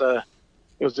there. So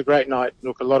it was a great night.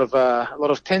 Look, a lot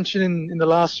of tension in the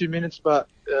last few minutes, but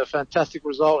a fantastic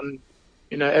result. And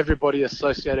everybody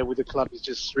associated with the club is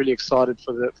just really excited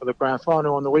for the grand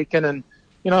final on the weekend, and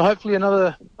hopefully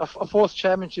a fourth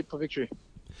championship for Victory.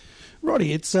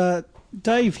 Roddy, it's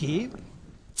Dave here.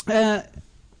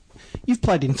 You've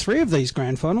played in 3 of these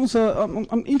grand finals.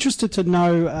 I'm interested to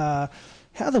know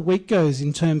how the week goes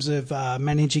in terms of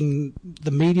managing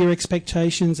the media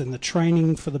expectations and the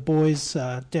training for the boys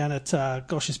down at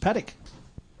Gosh's Paddock.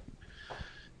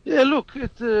 Yeah, look,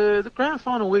 the grand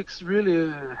final week's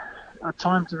really a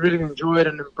time to really enjoy it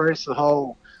and embrace the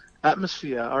whole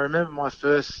atmosphere. I remember my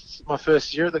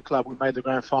first year at the club, we made the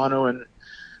grand final, and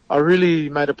I really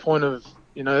made a point of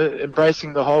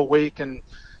embracing the whole week and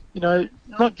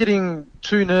not getting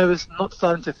too nervous, not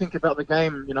starting to think about the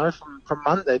game, from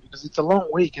Monday, because it's a long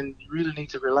week and you really need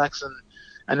to relax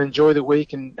and enjoy the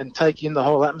week and take in the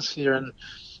whole atmosphere. And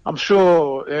I'm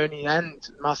sure Ernie and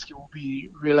Muskie will be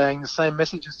relaying the same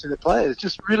messages to the players.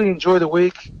 Just really enjoy the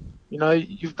week.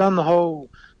 You've done the whole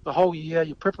year.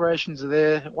 Your preparations are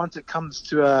there. Once it comes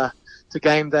to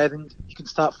game day, then you can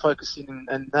start focusing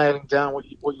and nailing down what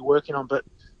you're working on. But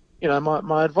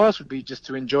my advice would be just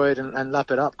to enjoy it and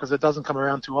lap it up, because it doesn't come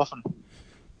around too often.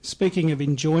 Speaking of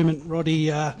enjoyment, Roddy,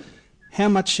 how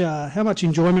much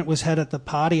enjoyment was had at the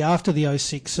party after the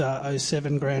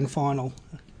 06-07 grand final?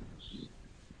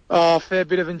 Oh, a fair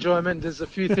bit of enjoyment. There's a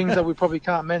few things that we probably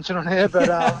can't mention on here, but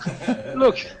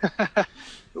look,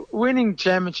 winning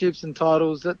championships and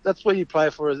titles, that's what you play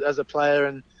for as a player.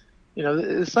 And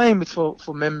the same is for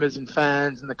members and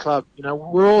fans and the club.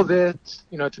 We're all there,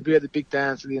 to be at the big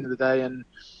dance at the end of the day. And,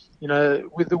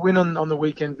 with the win on the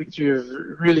weekend, Victory have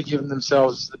really given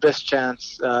themselves the best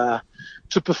chance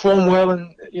to perform well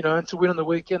and to win on the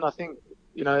weekend. I think,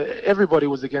 everybody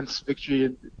was against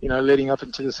Victory, leading up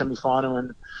into the semi-final.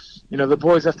 And, the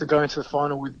boys have to go into the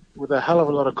final with a hell of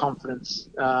a lot of confidence,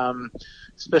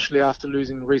 especially after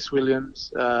losing Reece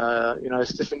Williams.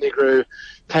 Stephen Negro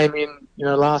came in,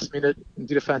 last minute and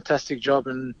did a fantastic job.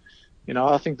 And,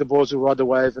 I think the boys will ride the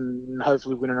wave and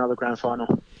hopefully win another grand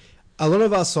final. A lot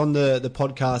of us on the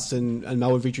podcast and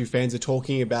Melbourne Victory fans are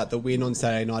talking about the win on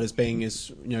Saturday night as being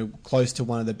close to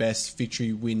one of the best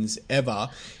Victory wins ever.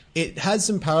 It has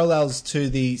some parallels to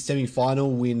the semi-final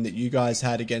win that you guys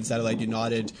had against Adelaide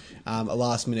United, a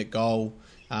last-minute goal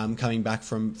coming back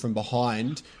from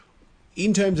behind.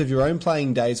 In terms of your own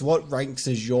playing days, what ranks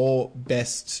as your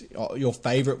best, your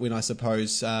favourite win, I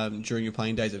suppose, during your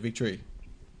playing days at Victory?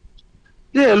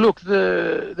 Yeah, look,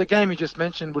 the game you just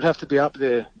mentioned would have to be up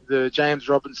there. The James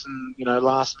Robinson,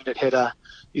 last-minute header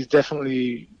is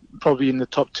definitely probably in the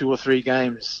top 2 or 3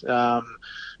 games.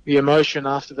 The emotion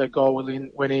after that goal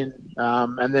went in,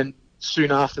 and then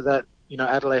soon after that,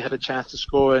 Adelaide had a chance to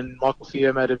score, and Michael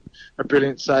Fio made a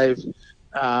brilliant save.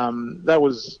 That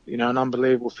was, an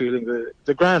unbelievable feeling.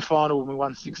 The grand final when we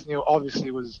won 6-0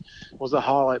 obviously was a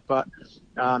highlight, but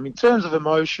in terms of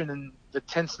emotion and the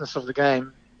tenseness of the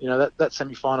game, that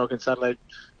semi-final against Adelaide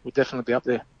would definitely be up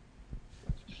there.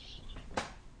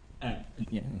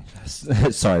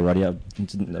 Sorry, Roddy, I'm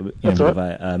in a bit of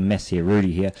a mess here.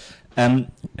 Rudy here.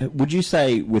 Would you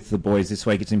say with the boys this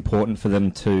week it's important for them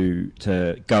to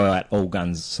go out all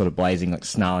guns sort of blazing, like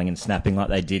snarling and snapping like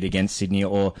they did against Sydney,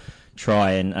 or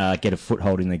try and get a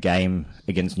foothold in the game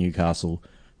against Newcastle,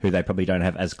 who they probably don't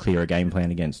have as clear a game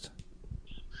plan against?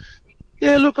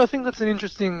 Yeah, look, I think that's an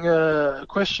interesting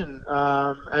question,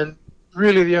 and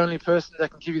really the only person that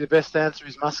can give you the best answer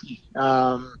is Muskie,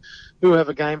 who have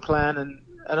a game plan, and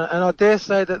I dare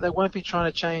say that they won't be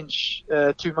trying to change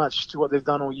too much to what they've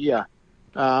done all year.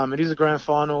 It is a grand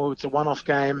final, it's a one-off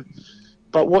game,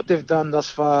 but what they've done thus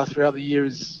far throughout the year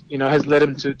is, has led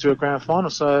them to a grand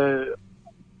final. So,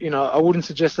 I wouldn't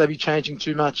suggest they be changing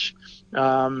too much.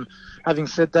 Having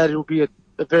said that, it'll be a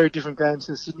very different game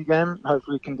to the Sydney game.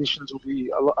 Hopefully conditions will be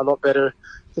a lot better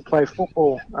to play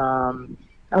football.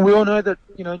 And we all know that,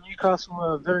 Newcastle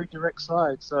are a very direct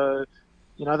side. So,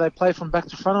 they play from back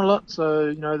to front a lot.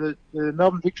 So, the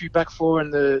Melbourne Victory back four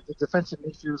and the defensive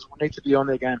midfielders will need to be on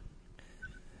their game.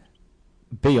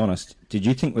 Be honest, did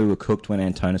you think we were cooked when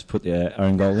Antonis put their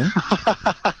own goal in?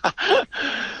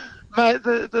 Mate,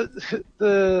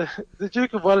 the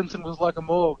Duke of Wellington was like a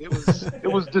morgue.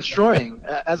 It was destroying.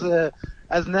 As a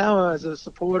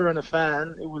supporter and a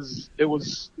fan, it was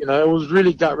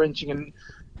really gut wrenching, and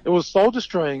it was soul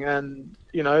destroying. And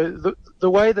the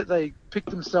way that they picked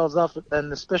themselves up,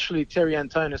 and especially Terry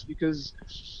Antonis, because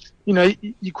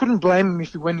you couldn't blame him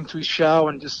if he went into his shower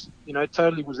and just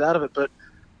totally was out of it, but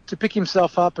to pick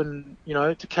himself up and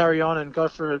to carry on and go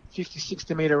for a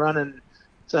 50-60 meter run and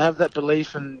to have that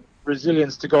belief and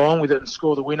resilience to go on with it and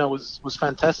score the winner was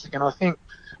fantastic. And I think,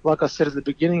 like I said at the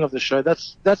beginning of the show,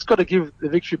 that's got to give the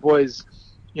Victory boys,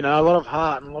 a lot of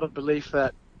heart and a lot of belief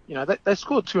that, they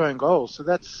scored 2 own goals. So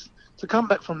that's to come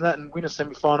back from that and win a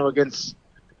semi-final against,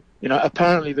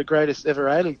 apparently the greatest ever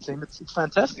A-League team. It's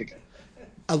fantastic.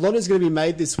 A lot is going to be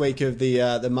made this week of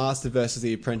the Master versus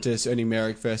the Apprentice, Ernie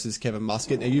Merrick versus Kevin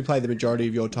Muscat. Now, you played the majority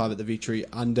of your time at the Victory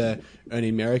under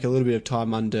Ernie Merrick, a little bit of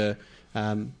time under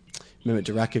Mehmet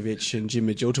Durakovic and Jim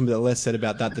Magilton, but the less said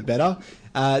about that, the better.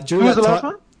 Who was the last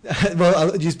one?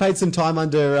 Well, you played some time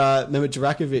under Mehmet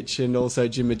Durakovic and also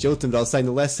Jim Magilton, but I was saying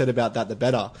the less said about that, the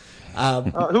better.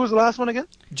 Who was the last one again?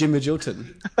 Jim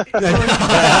Magilton. Sorry,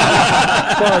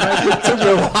 It took you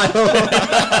a while.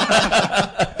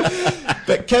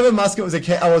 But Kevin Muscat was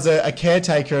a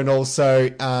caretaker and also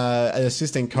an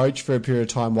assistant coach for a period of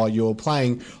time while you were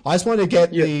playing. I just wanted to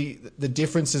get the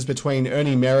differences between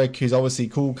Ernie Merrick, who's obviously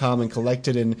cool, calm and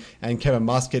collected, and Kevin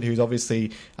Muscat, who's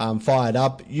obviously fired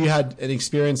up. You had an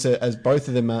experience as both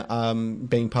of them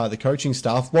being part of the coaching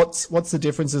staff. What's the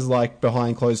differences like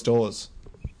behind closed doors?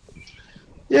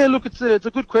 Yeah, look, it's a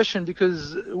good question,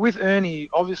 because with Ernie,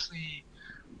 obviously,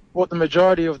 what the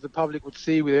majority of the public would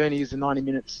see with Ernie is the 90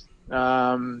 minutes.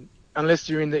 Unless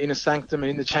you're in the inner sanctum and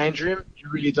in the change room, you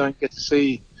really don't get to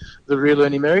see the real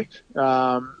Ernie Merrick.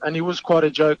 And he was quite a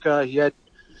joker. He had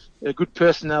a good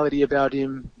personality about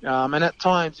him. And at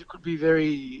times it could be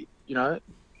very,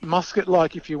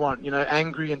 Muscat-like if you want,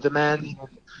 angry and demanding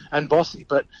and bossy.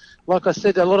 But like I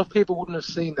said, a lot of people wouldn't have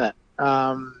seen that.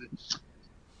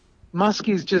 Musk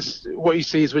is just what you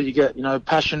see is what you get,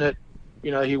 passionate.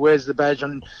 He wears the badge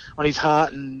on his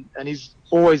heart, and he's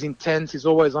always intense. He's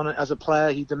always on it. As a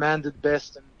player, he demanded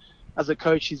best, and as a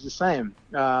coach, he's the same.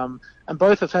 And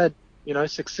both have had,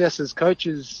 success as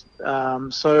coaches.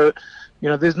 So,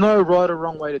 there's no right or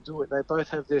wrong way to do it. They both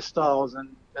have their styles,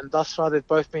 and thus far they've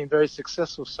both been very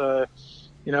successful. So,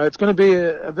 it's going to be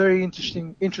a very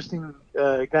interesting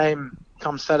game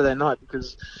come Saturday night,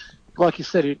 because, like you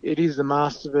said, it is the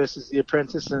Master versus the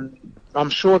Apprentice, and I'm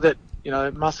sure that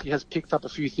Muskie has picked up a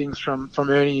few things from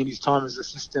Ernie in his time as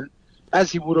assistant,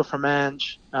 as he would have from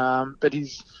Ange. But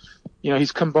he's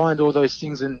combined all those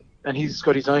things, and he's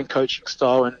got his own coaching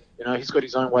style, and he's got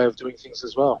his own way of doing things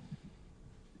as well.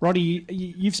 Roddy,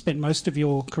 you've spent most of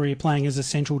your career playing as a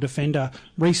central defender.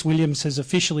 Rhys Williams has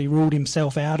officially ruled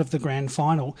himself out of the grand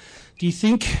final. Do you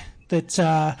think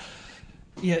that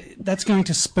that's going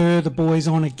to spur the boys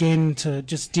on again to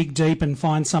just dig deep and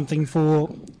find something for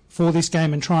this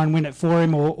game and try and win it for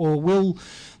him, or will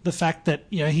the fact that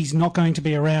he's not going to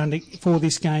be around for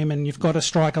this game and you've got a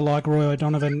striker like Roy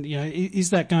O'Donovan, is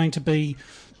that going to be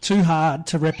too hard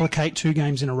to replicate 2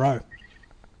 games in a row?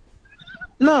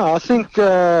 No, I think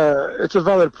it's a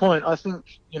valid point. I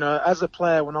think as a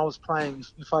player, when I was playing,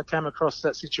 if I came across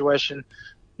that situation,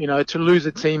 to lose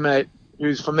a teammate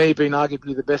who's for me been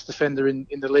arguably the best defender in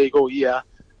the league all year,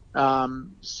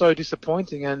 so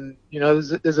disappointing. And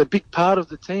there's a big part of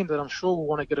the team that I'm sure will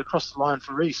want to get across the line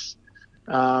for Rhys.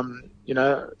 For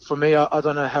me, I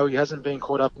don't know how he hasn't been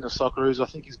caught up in the Socceroos. I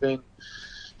think he's been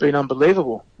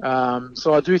unbelievable.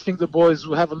 So I do think the boys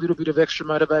will have a little bit of extra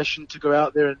motivation to go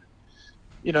out there and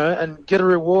and get a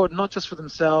reward, not just for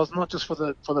themselves, not just for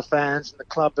the fans and the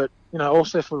club, but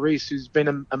also for Rhys, who's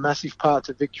been a massive part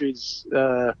to Victory's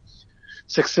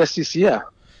success this year.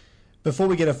 Before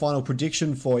we get a final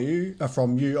prediction from you,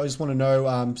 I just want to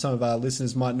know, some of our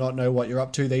listeners might not know what you're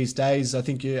up to these days. I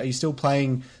think are you still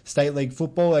playing State League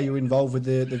football? Are you involved with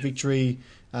the Victory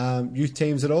youth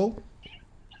teams at all?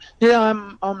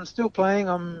 Yeah, I'm still playing.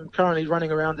 I'm currently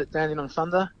running around at Dandenong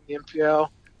Thunder, the MPL,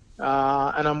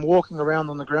 and I'm walking around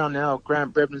on the ground now.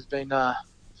 Grant Brebner's been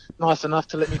nice enough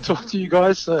to let me talk to you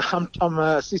guys. So I'm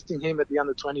assisting him at the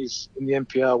under-20s in the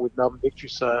MPL with Melbourne Victory.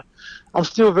 So I'm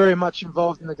still very much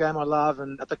involved in the game I love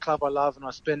and at the club I love, and I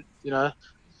spent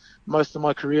most of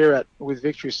my career with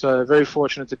Victory. So very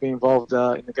fortunate to be involved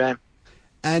in the game.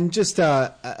 And just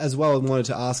as well, I wanted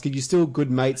to ask, are you still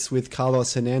good mates with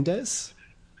Carlos Hernandez?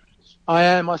 I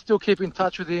am. I still keep in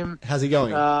touch with him. How's he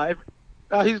going?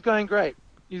 He's going great.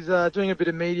 He's doing a bit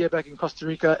of media back in Costa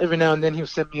Rica. Every now and then he'll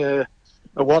send me a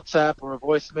a WhatsApp or a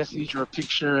voice message or a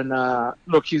picture. And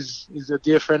look, he's a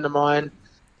dear friend of mine.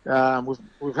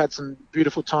 We've had some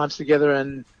beautiful times together,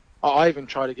 and I even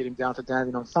tried to get him down to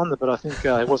Dandenong on Thunder, but I think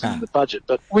it wasn't in the budget.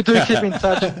 But we do keep in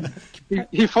touch.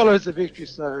 He follows the victory,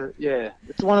 so yeah,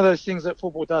 it's one of those things that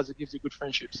football does. It gives you good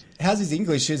friendships. How's his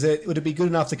English? Would it be good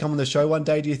enough to come on the show one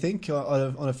day, do you think,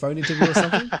 on a phone interview or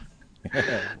something?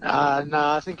 No,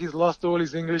 I think he's lost all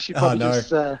his English. He probably no.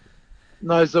 just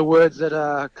knows the words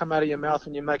that come out of your mouth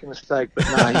when you make a mistake. But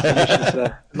no, his English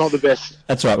is not the best.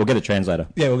 That's right. We'll get a translator.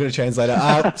 Yeah, we'll get a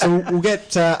translator. So we'll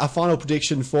get a final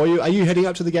prediction for you. Are you heading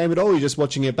up to the game at all, or are you just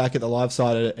watching it back at the live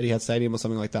side at Etihad Stadium or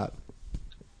something like that?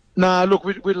 No, look,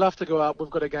 we'd love to go up. We've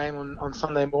got a game on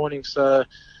Sunday morning, so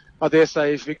I dare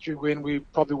say if victory win, we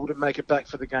probably wouldn't make it back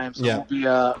for the game. So we'll be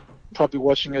probably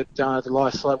watching it down at the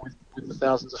live site with the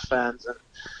thousands of fans. And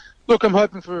look, I'm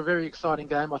hoping for a very exciting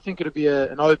game. I think it'll be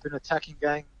an open, attacking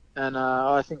game, and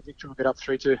I think victory will get up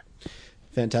 3-2.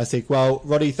 Fantastic. Well,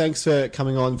 Roddy, thanks for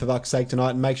coming on for Buck's sake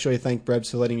tonight, and make sure you thank Brebs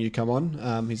for letting you come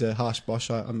on. He's a harsh boss,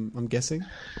 I'm guessing.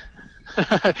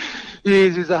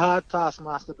 He's a hard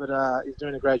taskmaster, but he's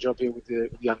doing a great job here with the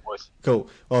young boys. Cool.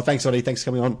 Well, thanks, Roddy. Thanks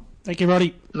for coming on. Thank you,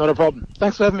 Roddy. Not a problem.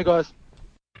 Thanks for having me, guys.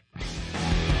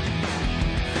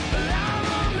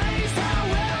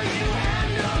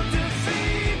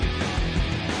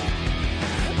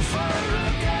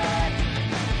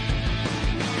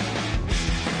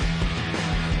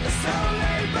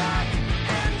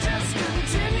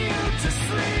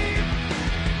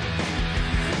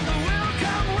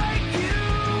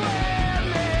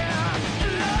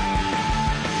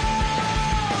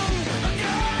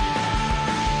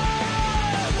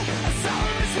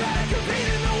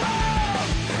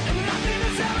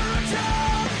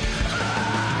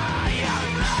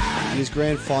 It is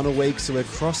grand final week, so we're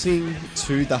crossing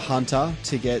to the Hunter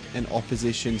to get an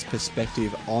opposition's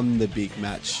perspective on the big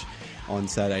match on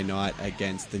Saturday night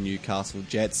against the Newcastle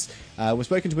Jets. We've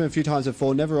spoken to him a few times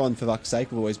before, never on for Fuck's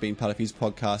sake. We've always been part of his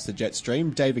podcast, The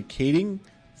Jetstream. David Keating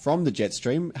from The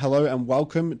Jetstream. Hello and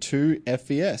welcome to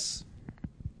FVS.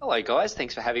 Hello, guys.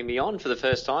 Thanks for having me on for the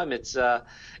first time. It's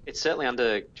certainly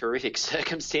under terrific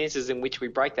circumstances in which we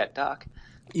break that duck.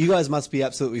 You guys must be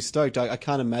absolutely stoked. I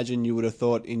can't imagine you would have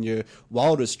thought in your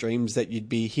wildest dreams that you'd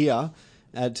be here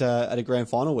at a grand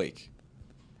final week.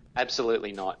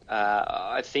 Absolutely not.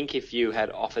 I think if you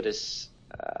had offered us,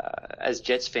 as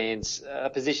Jets fans, a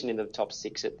position in the top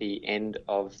 6 at the end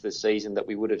of the season, that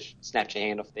we would have snapped your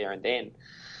hand off there and then.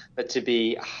 But to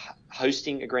be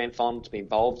hosting a grand final, to be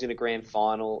involved in a grand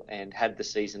final and have the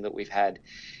season that we've had,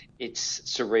 it's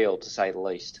surreal to say the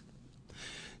least.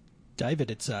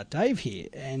 David, it's Dave here,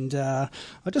 and I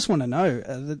just want to know,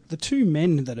 the two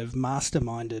men that have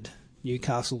masterminded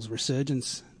Newcastle's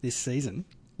resurgence this season,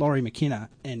 Laurie McKinnon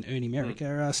and Ernie Merrick,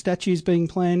 are statues being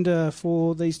planned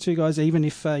for these two guys, even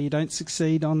if you don't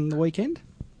succeed on the weekend?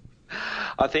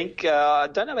 I think I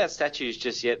don't know about statues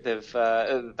just yet.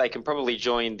 They can probably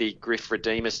join the Griff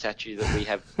Redeemer statue that we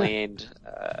have planned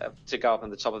to go up on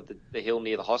the top of the hill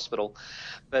near the hospital.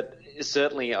 But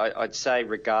certainly, I'd say,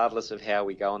 regardless of how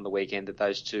we go on the weekend, that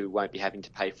those two won't be having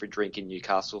to pay for a drink in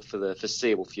Newcastle for the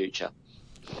foreseeable future.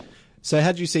 So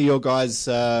how do you see your guys'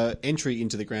 entry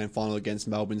into the grand final against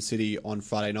Melbourne City on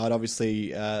Friday night?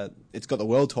 Obviously, it's got the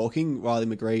world talking, Riley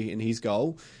McGree and his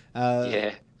goal.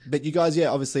 Yeah. But you guys,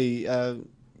 obviously,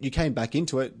 you came back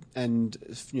into it and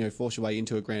forced your way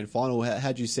into a grand final.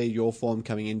 How do you see your form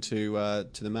coming into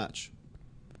to the match?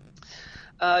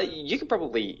 You could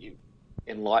probably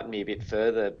enlighten me a bit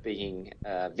further, being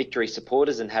Victory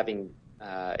supporters and having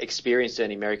experienced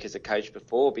Ernie Merrick as a coach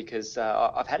before, because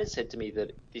I've had it said to me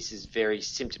that this is very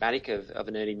symptomatic of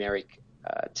an Ernie Merrick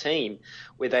team,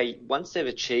 where once they've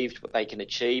achieved what they can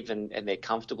achieve and they're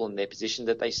comfortable in their position,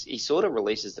 that he sort of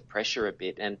releases the pressure a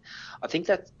bit. And I think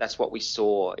that's what we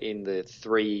saw in the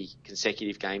 3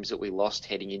 consecutive games that we lost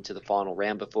heading into the final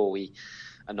round before we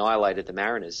annihilated the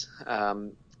Mariners.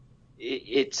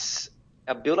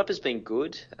 Our build-up has been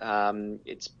good.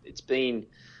 It's been,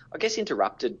 I guess,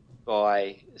 interrupted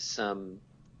by some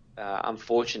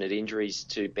unfortunate injuries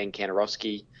to Ben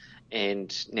Kantarowski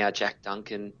and now Jack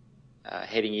Duncan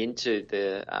heading into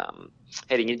the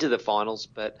finals,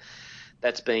 but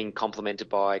that's been complemented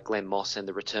by Glenn Moss and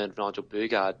the return of Nigel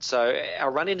Bugard. So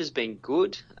our run-in has been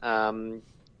good.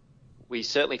 We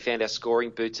certainly found our scoring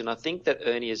boots, and I think that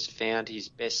Ernie has found his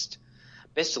best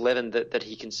 11 that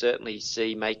he can certainly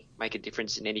see make a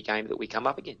difference in any game that we come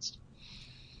up against.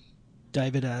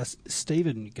 David,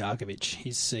 Steven Gargovic,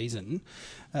 his season,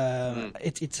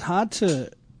 it's hard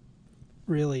to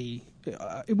really.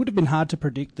 It would have been hard to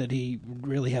predict that he would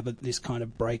really have this kind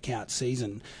of breakout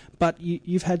season. But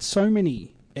you've had so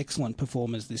many excellent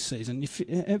performers this season.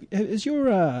 Has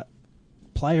your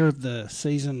player of the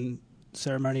season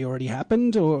ceremony already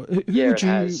happened, or it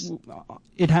has.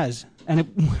 It has, and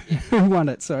who won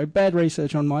it? So bad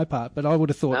research on my part, but I would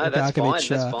have thought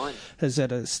Ugarkovic has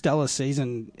had a stellar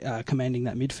season commanding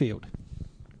that midfield.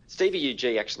 Stevie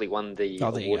UG actually won the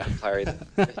award for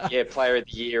Player of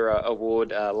the Year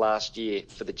award last year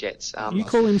for the Jets. You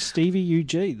call him Stevie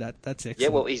UG? That's excellent. Yeah,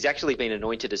 well, he's actually been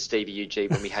anointed as Stevie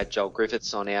UG when we had Joel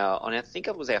Griffiths on I think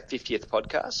it was our 50th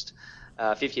podcast.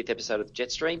 50th episode of the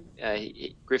Jetstream.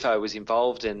 Griffo was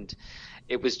involved, and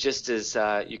it was just as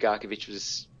Ugarkovic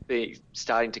was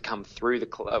starting to come through the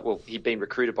club. Well, he'd been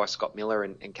recruited by Scott Miller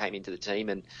and came into the team,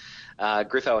 and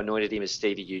Griffo anointed him as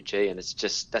Stevie UG, and that's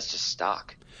just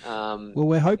stuck. Well,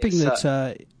 we're hoping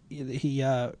that he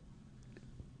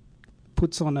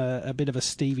puts on a bit of a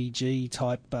Stevie G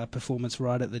type performance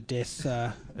right at the death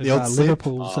of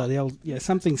Liverpool. So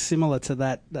something similar to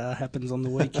that happens on the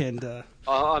weekend.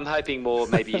 I'm hoping more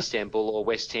maybe Istanbul or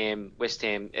West Ham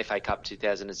FA Cup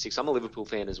 2006. I'm a Liverpool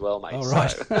fan as well, mate. Oh, right.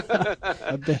 So.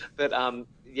 But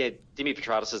Dimi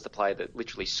Petratos is the player that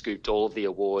literally scooped all of the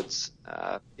awards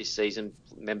this season.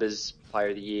 Members, Player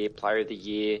of the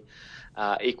Year,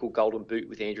 equal Golden Boot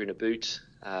with Andrew Naboot.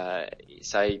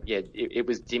 It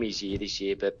was Dimi's year this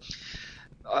year, but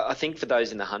I think for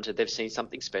those in the Hunter, they've seen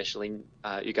something special in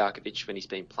Ugarkovic when he's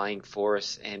been playing for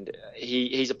us, and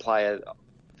he's a player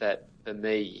that, for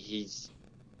me,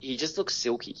 he just looks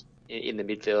silky in the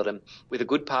midfield, and with a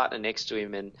good partner next to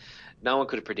him, and no one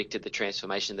could have predicted the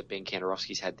transformation that Ben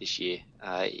Kantarovski's had this year.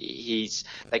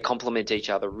 They complement each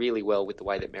other really well with the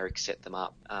way that Merrick set them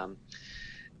up.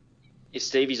 If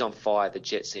Stevie's on fire, the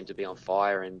Jets seem to be on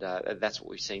fire, and that's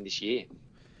what we've seen this year.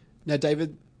 Now,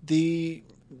 David, the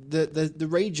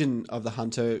region of the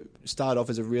Hunter started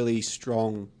off as a really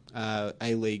strong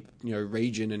A-League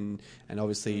region, and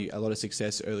obviously a lot of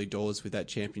success early doors with that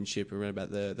championship around about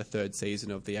the third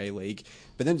season of the A-League,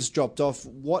 but then just dropped off.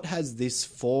 What has this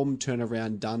form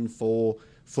turnaround done for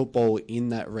football in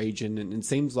that region? And it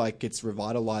seems like it's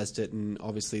revitalised it, and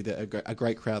obviously a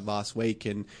great crowd last week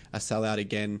and a sellout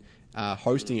again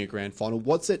hosting a grand final.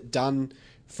 What's it done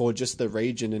for just the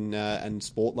region and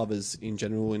sport lovers in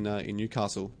general in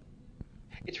Newcastle?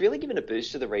 It's really given a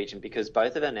boost to the region because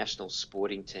both of our national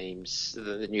sporting teams,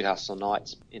 the Newcastle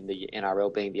Knights in the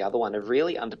NRL being the other one, have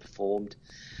really underperformed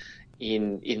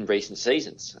in recent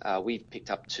seasons. We've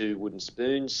picked up 2 wooden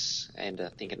spoons and I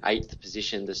think an 8th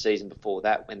position the season before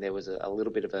that when there was a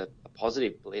little bit of a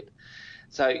positive blip.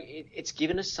 So it's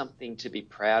given us something to be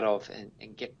proud of and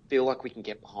feel like we can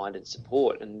get behind and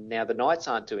support. And now the Knights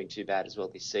aren't doing too bad as well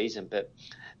this season, but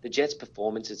the Jets'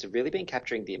 performances have really been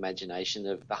capturing the imagination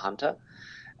of the Hunter.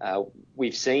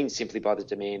 We've seen simply by the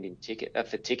demand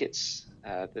for tickets,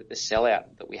 that the sellout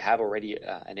that we have already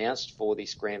announced for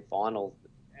this grand final,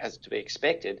 as to be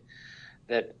expected,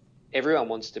 that everyone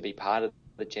wants to be part of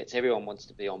the Jets, everyone wants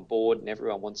to be on board, and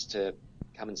everyone wants to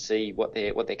come and see what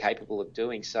they're capable of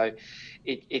doing. So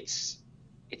it's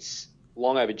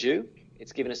long overdue.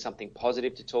 It's given us something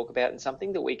positive to talk about and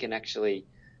something that we can actually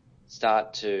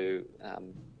start to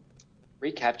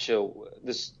recapture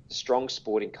this strong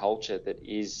sporting culture that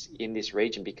is in this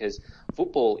region, because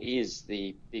football is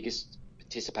the biggest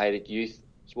participated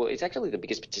it's actually the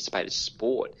biggest participated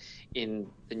sport in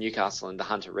the Newcastle and the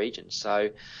Hunter region. So,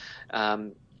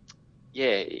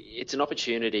 it's an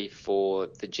opportunity for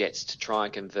the Jets to try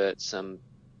and convert some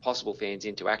possible fans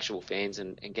into actual fans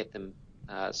and get them,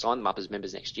 sign them up as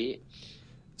members next year.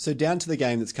 So down to the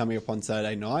game that's coming up on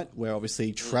Saturday night, where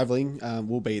obviously travelling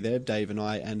will be there. Dave and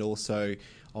I, and also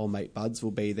old mate Buds,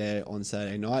 will be there on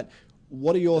Saturday night.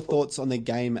 What are your thoughts on the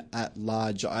game at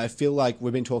large? I feel like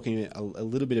we've been talking a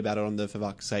little bit about it on the For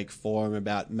Fuck's Sake forum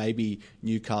about maybe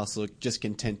Newcastle just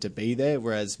content to be there,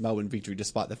 whereas Melbourne Victory,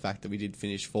 despite the fact that we did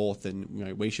finish 4th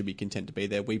and we should be content to be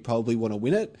there, we probably want to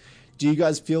win it. Do you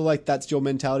guys feel like that's your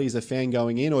mentality as a fan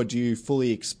going in, or do you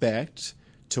fully expect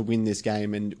to win this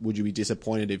game, and would you be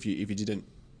disappointed if you didn't?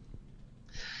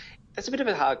 That's a bit of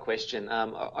a hard question.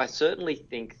 I certainly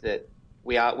think that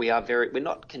we're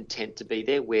not content to be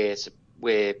there. We're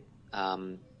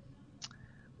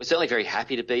certainly very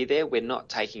happy to be there. We're not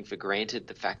taking for granted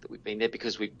the fact that we've been there,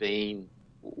 because we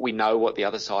know what the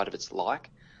other side of it's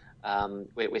like.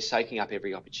 We're soaking up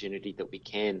every opportunity that we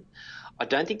can. I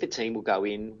don't think the team will go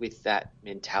in with that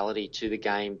mentality to the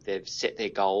game. They've set their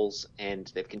goals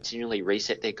and they've continually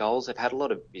reset their goals. They've had a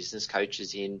lot of business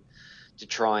coaches in to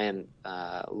try and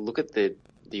look at the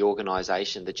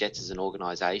organisation, the Jets as an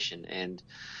organisation, and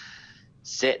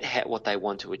set what they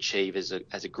want to achieve as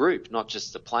a group, not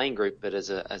just the playing group, but as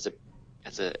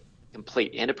a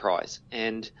complete enterprise.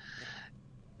 And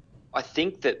I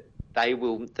think that they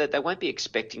won't be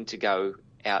expecting to go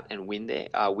out and win.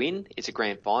 It's a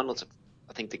grand final.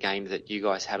 I think the game that you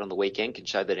guys had on the weekend can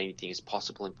show that anything is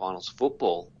possible in finals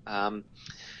football. I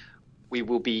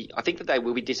think that they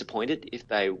will be disappointed if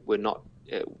they were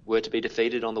to be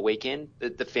defeated on the weekend.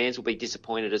 The fans will be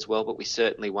disappointed as well, but we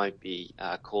certainly won't be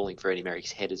calling for Eddie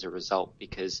Merrick's head as a result,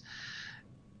 because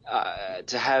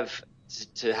to have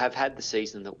had the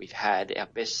season that we've had, our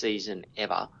best season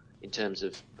ever in terms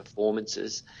of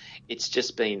performances, it's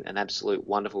just been an absolute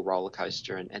wonderful roller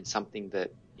coaster, and something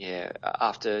that,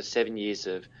 after 7 years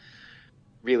of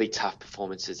really tough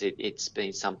performances, it's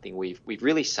been something we've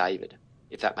really savoured.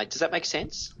 Does that make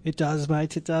sense? It does,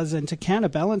 mate. It does. And to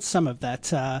counterbalance some of that,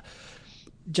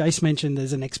 Jace mentioned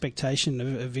there's an expectation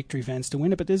of Victory fans to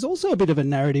win it, but there's also a bit of a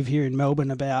narrative here in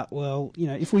Melbourne about, well,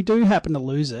 if we do happen to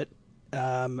lose it,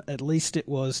 at least it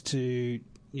was to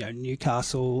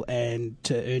Newcastle and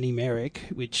to Ernie Merrick,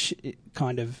 which it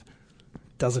kind of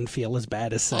doesn't feel as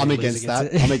bad as saying. I'm against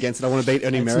that. I'm against it. I want to beat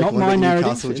Ernie Merrick. Not my narrative.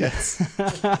 Newcastle Jets.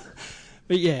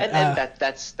 But yeah, and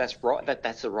that's right.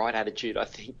 That's the right attitude, I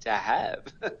think, to have.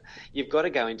 You've got to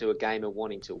go into a game of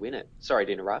wanting to win it. Sorry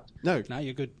to interrupt. No,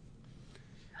 you're good.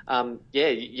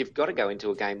 You've got to go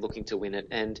into a game looking to win it.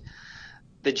 And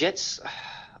the Jets,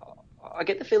 I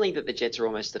get the feeling that the Jets are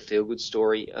almost the feel-good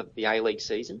story of the A-League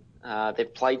season.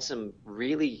 They've played some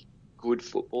really good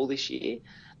football this year.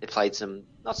 They've played some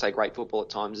not so great football at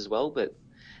times as well, but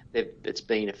it's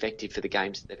been effective for the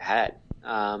games that they've had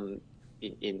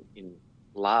in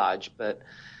large. But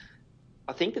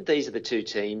I think that these are the two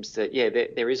teams that,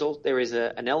 there is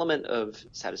an element of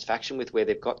satisfaction with where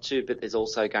they've got to, but there's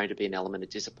also going to be an element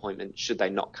of disappointment should they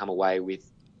not come away with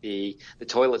the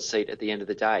toilet seat at the end of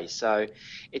the day. So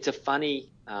it's a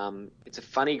funny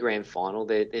grand final.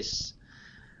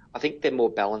 I think they're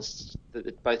more balanced.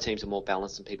 Both teams are more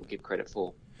balanced than people give credit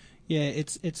for. Yeah,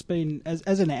 it's been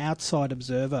as an outside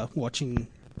observer watching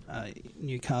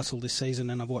Newcastle this season,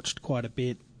 and I've watched quite a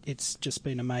bit. It's just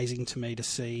been amazing to me to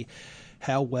see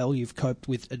how well you've coped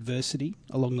with adversity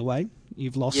along the way.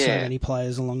 You've lost so many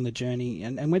players along the journey,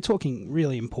 and we're talking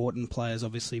really important players,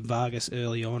 obviously Vargas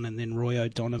early on, and then Roy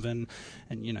O'Donovan,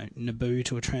 and Naboo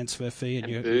to a transfer fee, and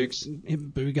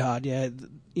Boogaard.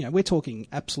 We're talking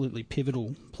absolutely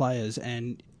pivotal players,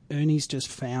 and Ernie's just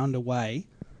found a way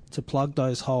to plug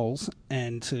those holes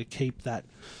and to keep that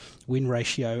win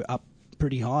ratio up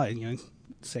pretty high.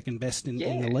 Second best in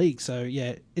the league. So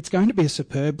it's going to be a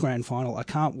superb grand final. I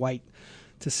can't wait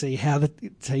to see how the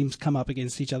teams come up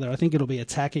against each other. I think it'll be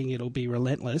attacking, it'll be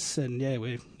relentless, and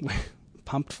we're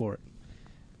pumped for it.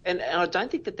 And I don't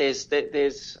think that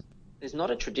there's not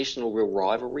a traditional real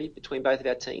rivalry between both of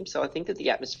our teams. So I think that the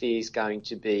atmosphere is going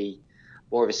to be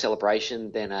more of a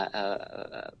celebration than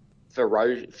a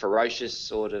ferocious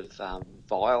sort of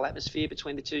vile atmosphere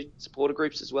between the two supporter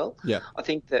groups as well. Yeah, I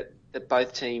think that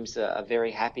both teams are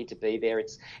very happy to be there.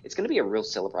 It's going to be a real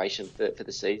celebration for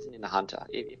the season in the Hunter,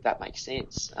 if that makes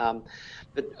sense.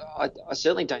 But I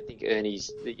certainly don't think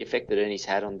the effect that Ernie's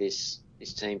had on this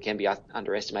team can be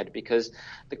underestimated, because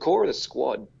the core of the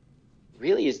squad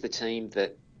really is the team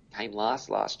that came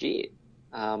last year.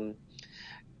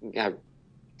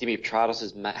 Dimitrios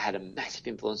has had a massive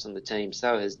influence on the team.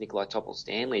 So has Nikolai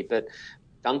Topol-Stanley. But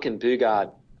Duncan,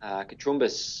 Boogaard,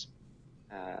 Katrumbas,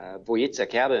 Vojica,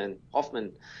 Cowburn,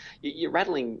 Hoffman, you're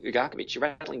rattling Ugarkovic, you're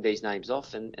rattling these names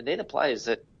off, and they're the players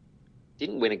that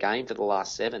didn't win a game for the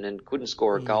last 7 and couldn't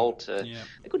score a goal.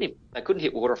 They couldn't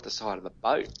hit water off the side of a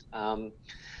boat.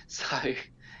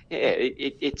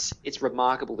 It's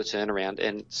remarkable, the turnaround,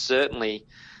 and certainly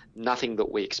nothing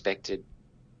that we expected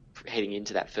heading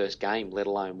into that first game, let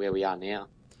alone where we are now.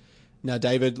 Now,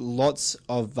 David, lots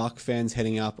of VUC fans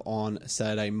heading up on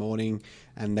Saturday morning,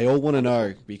 and they all want to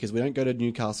know, because we don't go to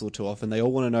Newcastle too often, they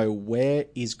all want to know where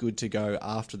is good to go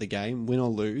after the game, win or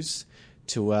lose,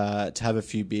 to have a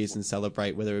few beers and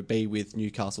celebrate, whether it be with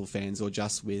Newcastle fans or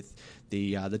just with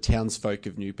the townsfolk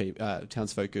of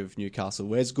Newcastle.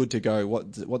 Where's good to go?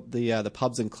 What the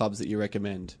pubs and clubs that you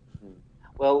recommend?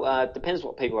 Well, it depends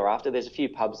what people are after. There's a few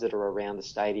pubs that are around the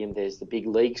stadium. There's the Big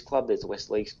Leagues Club. There's the West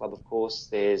Leagues Club, of course.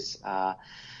 There's a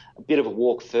bit of a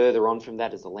walk further on from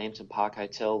that is the Lambton Park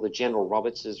Hotel. The General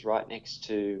Roberts is right next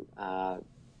to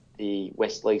the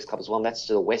West Leagues Club as well, and that's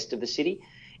to the west of the city.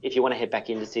 If you want to head back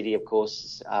into the city, of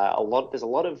course, there's a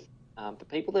lot of for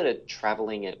people that are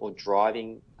travelling or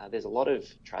driving, there's a lot of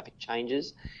traffic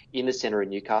changes in the centre of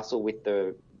Newcastle with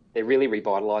the they're really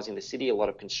revitalising the city, a lot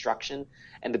of construction,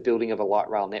 and the building of a light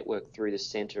rail network through the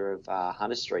centre of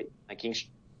Hunter Street,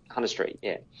 Hunter Street,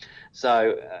 yeah.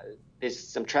 So there's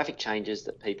some traffic changes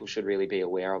that people should really be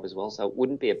aware of as well. So it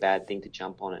wouldn't be a bad thing to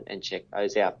jump on it and check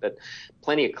those out. But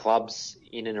plenty of clubs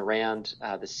in and around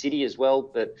the city as well.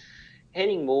 But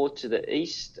heading more to the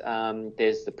east,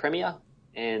 there's the Premier,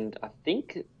 and I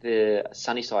think the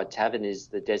Sunnyside Tavern is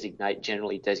the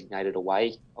generally designated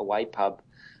away pub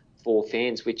for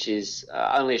fans, which is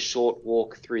only a short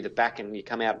walk through the back, and you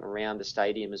come out and around the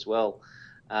stadium as well.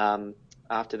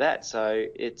 After that, so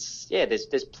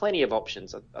there's plenty of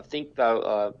options. I think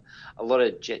though a lot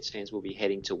of Jets fans will be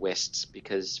heading to Wests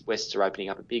because Wests are opening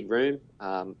up a big room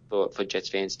for Jets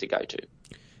fans to go to.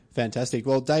 Fantastic.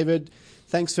 Well, David,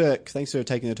 thanks for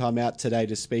taking the time out today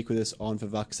to speak with us on For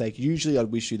Vuck's Sake. Usually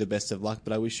I'd wish you the best of luck,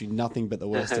 but I wish you nothing but the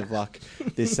worst of luck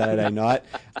this Saturday night.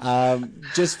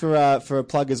 Just for a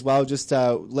plug as well, just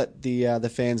let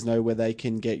the fans know where they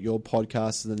can get your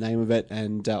podcast and the name of it,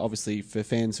 and obviously for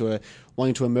fans who are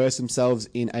wanting to immerse themselves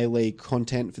in A-League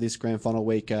content for this grand final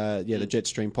week, the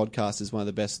Jetstream podcast is one of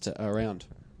the best around.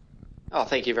 Oh,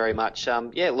 thank you very much.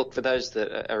 Look, for those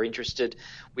that are interested,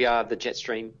 we are the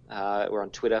Jetstream. We're on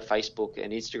Twitter, Facebook,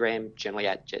 and Instagram, generally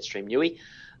at Jetstream Newey.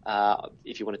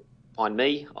 If you want to find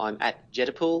me, I'm at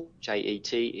Jeterpool,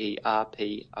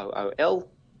 Jeterpool.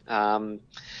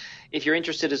 If you're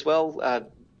interested as well,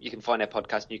 you can find our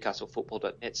podcast,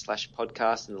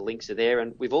 newcastlefootball.net/podcast, and the links are there.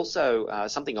 And we've also,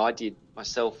 something I did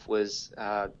myself was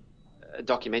a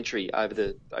documentary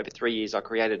over 3 years. I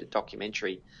created a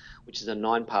documentary which is a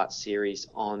 9-part series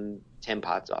on 9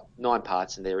 parts,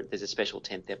 and there's a special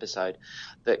 10th episode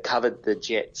that covered the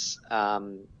Jets'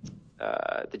 08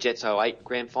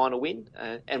 grand final win.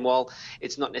 And while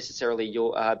it's not necessarily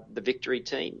the victory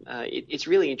team, it's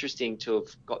really interesting to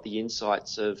have got the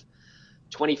insights of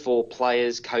 24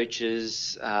 players,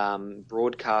 coaches,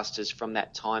 broadcasters from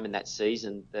that time and that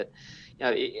season that,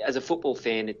 as a football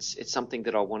fan, it's something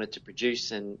that I wanted to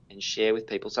produce and share with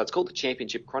people. So it's called the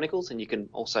Championship Chronicles, and you can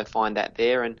also find that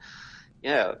there. And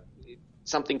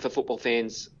something for football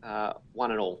fans,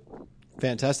 one and all.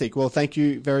 Fantastic. Well, thank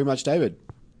you very much, David.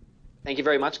 Thank you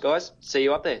very much, guys. See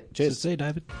you up there. Cheers. See you,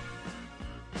 David.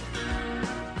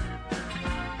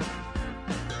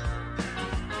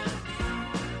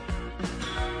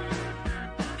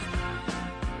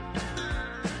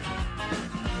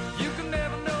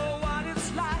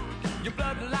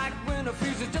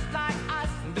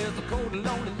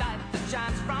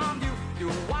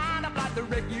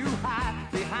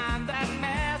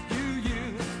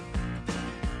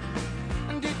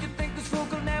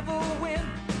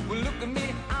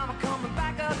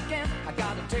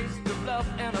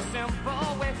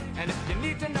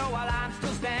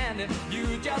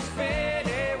 You just fade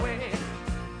away.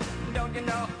 Don't you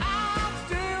know I'm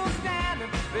still standing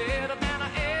better than I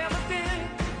ever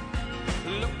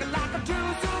did? Looking like a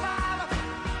true survivor,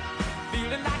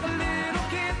 feeling like a little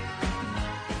kid.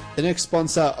 The next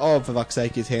sponsor of For Vuck's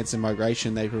Sake is Hanson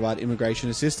Migration. They provide immigration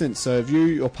assistance. So if you,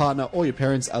 your partner, or your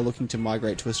parents are looking to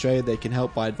migrate to Australia, they can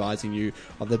help by advising you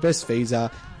of the best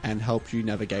visa and help you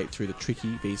navigate through the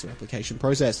tricky visa application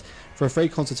process. For a free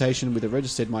consultation with a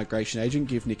registered migration agent,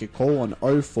 give Nick a call on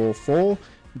 044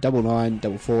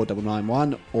 9944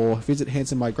 991 or visit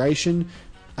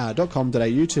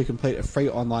hansonmigration.com.au to complete a free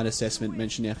online assessment,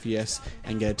 mention FES,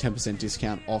 and get a 10%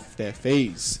 discount off their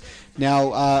fees.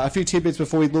 Now, a few tidbits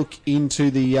before we look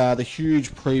into the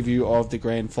huge preview of the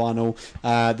grand final.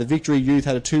 The Victory Youth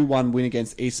had a 2-1 win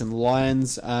against Eastern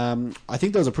Lions. I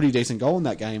think there was a pretty decent goal in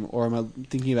that game, or am I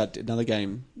thinking about another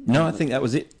game? No, I think that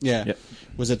was it. Yeah. Yep.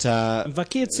 Was it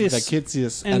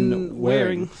Vakitsius and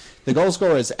Waring, the goal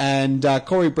scorers, and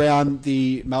Corey Brown,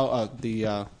 the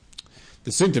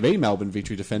soon-to-be Melbourne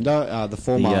Victory defender, the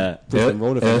former Brisbane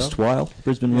Roar defender. Erstwhile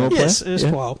Brisbane Roar player. Yes,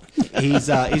 erstwhile.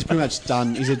 Yeah. He's pretty much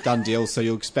done. He's a done deal, so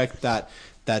you'll expect that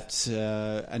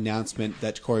announcement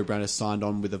that Corey Brown has signed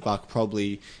on with the Vuck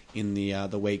probably in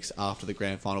the weeks after the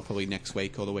grand final, probably next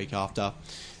week or the week after.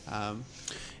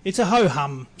 It's a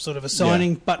ho-hum sort of a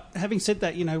signing, but having said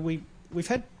that, we've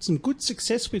had some good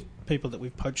success with people that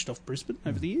we've poached off Brisbane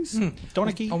over the years.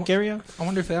 Donachie, Guerrier. I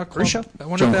wonder if our club...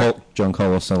 Grisha. John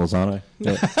Cole or Salazano.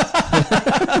 Yeah.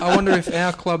 I wonder if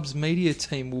our club's media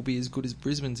team will be as good as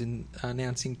Brisbane's in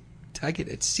announcing Taggart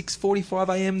at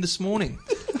 6:45am this morning.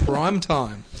 Prime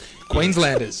time.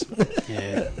 Queenslanders.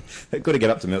 Yeah. They've got to get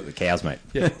up to milk the cows, mate.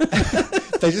 Yeah.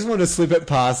 They just wanted to slip it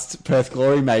past Perth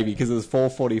Glory, maybe, because it was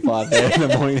 4:45 there in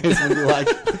the morning. They just wanted to be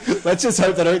like, let's just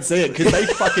hope they don't see it, because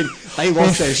they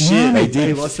lost their shit. They They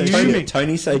did. lost their shit.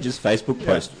 Tony Sage's Facebook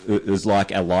post it was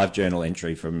like a live journal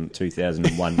entry from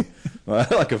 2001,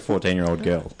 like a 14-year-old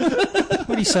girl.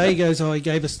 What do you say? He goes, he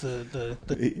gave us the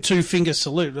two-finger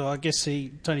salute. Well, I guess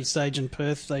Tony Sage and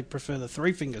Perth, they prefer the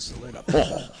three-finger salute.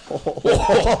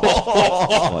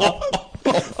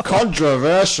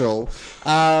 Controversial.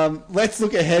 Let's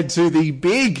look ahead to the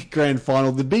big grand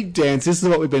final, the big dance. This is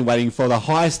what we've been waiting for, the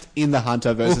heist in the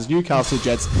Hunter versus Newcastle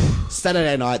Jets,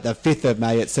 Saturday night, the 5th of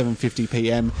May at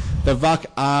 7:50pm. The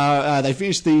VUC they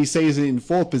finished the season in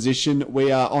 4th position.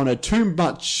 We are on a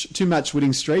two-match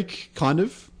winning streak, kind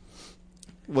of.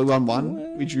 We won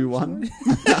one, we drew one.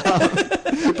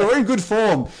 But we're in good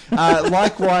form.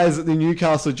 Likewise, the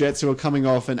Newcastle Jets, who are coming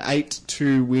off an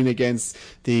 8-2 win against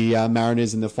the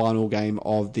Mariners in the final game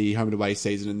of the home and away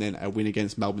season, and then a win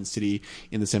against Melbourne City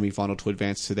in the semi-final to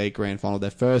advance to their grand final, their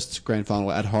first grand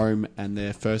final at home, and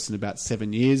their first in about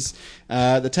 7 years.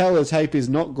 The tail of the tape is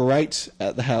not great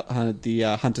at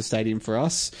the Hunter Stadium for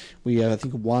us. We have, I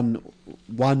think, one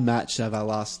match out of our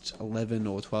last 11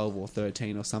 or 12 or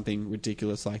 13 or something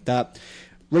ridiculous like that.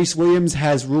 Reece Williams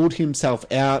has ruled himself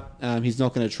out. He's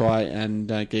not going to try and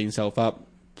get himself up.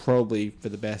 Probably for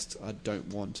the best. I don't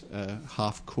want a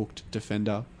half-cooked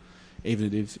defender,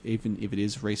 even if it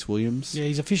is Reece Williams. Yeah,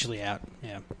 he's officially out.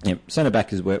 Yeah. Yep. Centre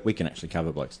back is where we can actually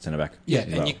cover blokes at centre back. Yeah, as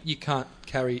and well. you can't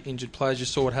carry injured players. You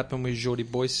saw what happened with Jordi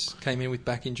Boyce, came in with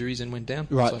back injuries and went down.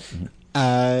 Right.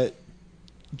 So,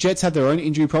 Jets have their own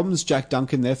injury problems. Jack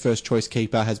Duncan, their first choice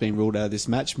keeper, has been ruled out of this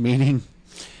match, meaning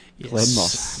Glenn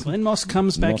Moss. Glenn Moss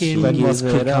comes back Moss in. Glenn Moss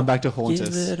Give could it come up. back to haunt us.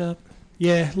 Give it up.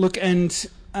 Yeah, look, and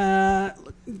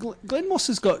Glenn Moss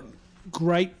has got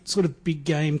great sort of big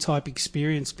game type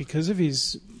experience because of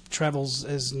his travels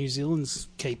as New Zealand's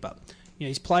keeper. You know,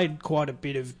 he's played quite a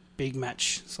bit of big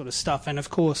match sort of stuff, and of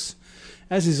course,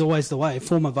 as is always the way,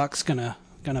 former Vuck's gonna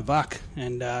Vuck,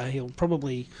 and he'll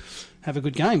probably have a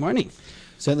good game, won't he?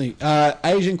 Certainly.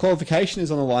 Asian qualification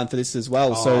is on the line for this as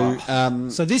well.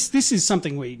 So this is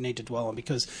something we need to dwell on,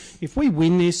 because if we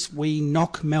win this, we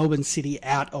knock Melbourne City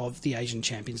out of the Asian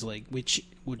Champions League, which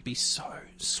would be so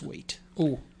sweet.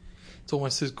 ooh, it's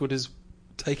almost as good as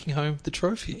taking home the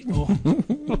trophy.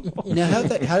 Now,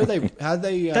 how do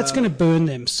they? That's going to burn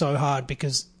them so hard,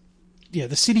 because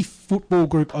the City Football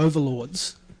Group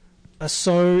overlords are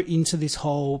so into this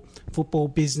whole football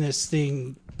business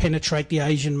thing, penetrate the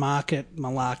Asian market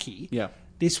malarkey. Yeah.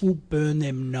 This will burn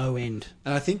them no end.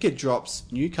 And I think it drops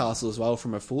Newcastle as well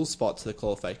from a full spot to the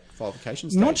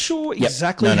qualification stage. Not sure Yep.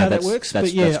 exactly No, how that that's- works,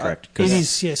 that's- but yeah, that's correct, it 'cause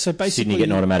is. Yeah, so basically, Sydney get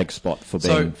an automatic spot for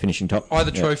being finishing top.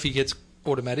 Either Yeah. trophy gets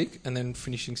automatic and then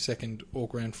finishing second or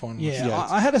grand final. Yeah, Yeah.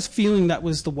 I had a feeling that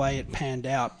was the way it panned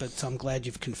out, but I'm glad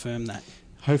you've confirmed that.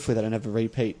 Hopefully they don't have a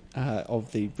repeat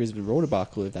of the Brisbane Raw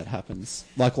debacle if that happens.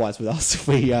 Likewise with us, if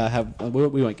we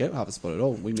we won't get half a spot at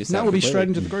all. We miss out. That will be completely. straight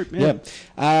into the group. Yeah.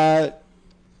 Yeah.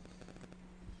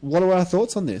 What are our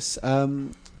thoughts on this?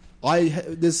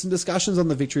 There's some discussions on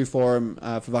the Victory Forum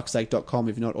for vucksake.com.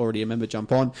 If you're not already a member,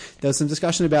 jump on. There was some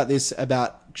discussion about this,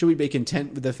 about should we be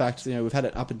content with the fact, we've had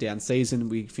an up and down season.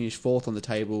 We finished 4th on the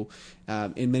table.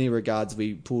 In many regards,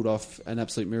 we pulled off an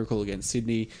absolute miracle against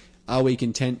Sydney. Are we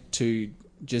content to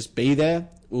just be there?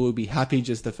 Will we be happy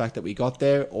just the fact that we got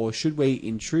there? Or should we,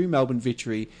 in true Melbourne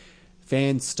Victory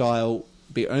fan style,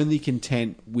 be only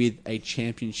content with a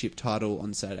championship title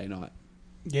on Saturday night?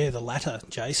 Yeah, the latter,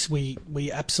 Jace.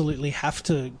 We absolutely have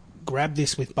to grab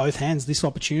this with both hands, this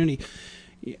opportunity.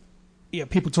 Yeah,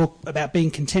 people talk about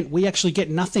being content. We actually get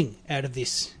nothing out of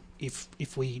this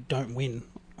if we don't win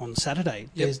on Saturday.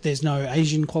 Yep. There's no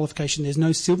Asian qualification. There's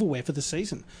no silverware for the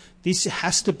season. This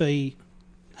has to be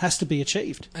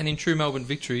achieved. And in true Melbourne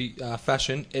Victory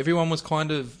fashion, everyone was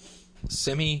kind of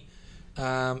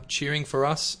cheering for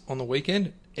us on the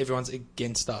weekend. Everyone's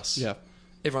against us. Yeah.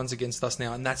 Everyone's against us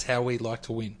now, and that's how we like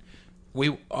to win.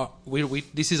 We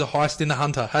this is a heist in the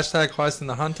Hunter. Hashtag heist in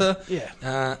the Hunter.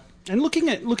 Yeah. And looking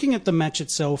at the match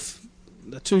itself,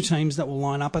 the two teams that will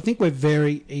line up, I think we're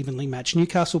very evenly matched.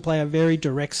 Newcastle play a very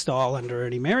direct style under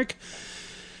Ernie Merrick.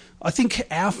 I think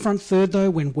our front third,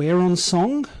 though, when we're on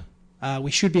song,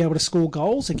 we should be able to score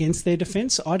goals against their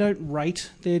defence. I don't rate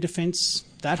their defence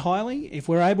that highly. If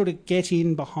we're able to get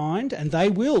in behind, and they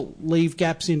will leave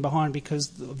gaps in behind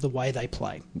because of the way they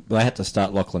play. They had to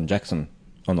start Lachlan Jackson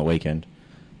on the weekend,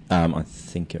 I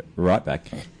think, at right back.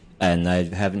 And they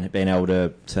haven't been able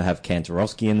to have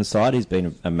Kantarowski in the side. He's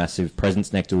been a massive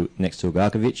presence next to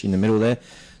Ugarkovic in the middle there.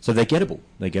 So they're gettable.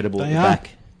 They're gettable at the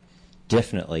back.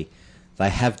 Definitely. They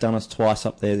have done us twice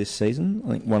up there this season. I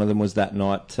think one of them was that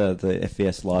night, the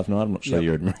FVS Live night. I'm not sure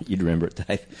you'd remember it,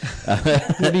 Dave.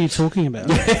 What are you talking about?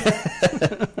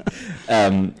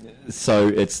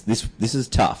 So this is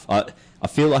tough. I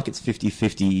feel like it's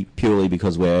 50-50 purely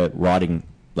because we're riding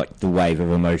like the wave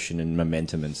of emotion and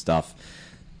momentum and stuff.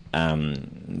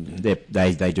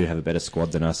 They do have a better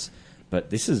squad than us,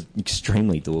 but this is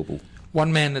extremely doable.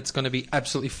 One man that's going to be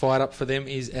absolutely fired up for them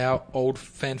is our old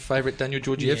fan favourite, Daniel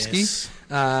Georgievski.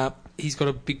 Yes. He's got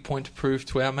a big point to prove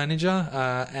to our manager.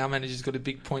 Our manager's got a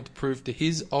big point to prove to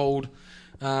his old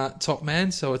top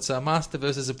man. So it's a master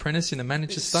versus apprentice in the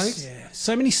manager stakes. Yeah,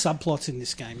 so many subplots in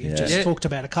this game. You've Yeah. just Yeah. talked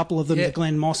about a couple of them. Yeah. The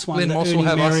Glenn Moss one, Glenn the Moss Ernie will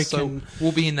have Merrick us, so and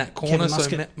we'll be in that corner. Kevin So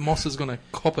Muscat. Moss is going to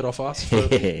cop it off us for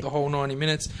the whole 90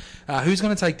 minutes. Who's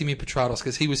going to take Dimi Petratos?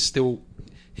 Because he was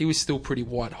still pretty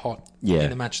white hot Yeah. in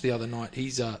the match the other night.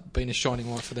 He's been a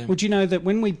shining light for them. Would you know that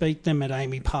when we beat them at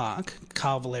Amy Park,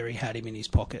 Carl Valeri had him in his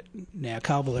pocket. Now,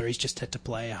 Carl Valeri's just had to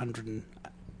play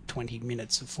 120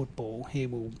 minutes of football. He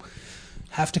will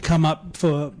have to come up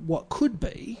for what could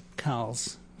be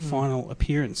Carl's final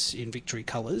appearance in victory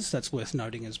colours. That's worth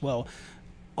noting as well.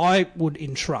 I would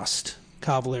entrust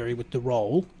Carl Valeri with the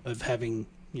role of having,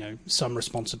 some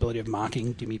responsibility of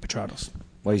marking Dimi Petratos.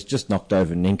 Well, he's just knocked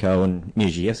over Ninko and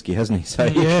Nijievski, hasn't he? So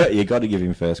Yeah. you got to give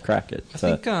him first crack at I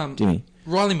think Jimmy.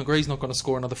 Riley McGree's not going to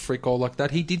score another freak goal like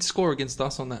that. He did score against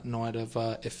us on that night of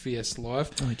FVS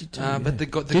Live. Oh, he did too, But the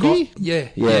guy, Did he? Yeah,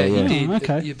 Yeah, he yeah. did. Oh,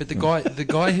 okay. Yeah, but the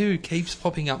guy who keeps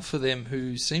popping up for them,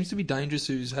 who seems to be dangerous,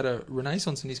 who's had a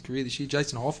renaissance in his career this year,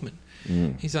 Jason Hoffman.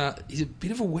 He's a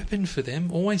bit of a weapon for them.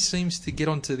 Always seems to get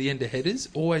onto the end of headers.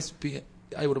 Always be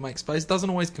able to make space. Doesn't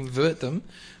always convert them,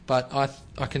 but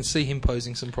I can see him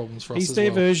posing some problems for us He's as their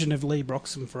well. version of Lee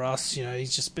Broxham for us.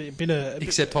 He's just been a bit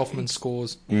Except Hoffman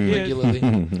scores Yeah.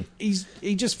 regularly.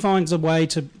 he just finds a way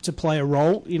to play a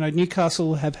role.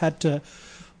 Newcastle have had to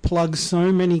plug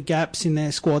so many gaps in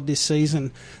their squad this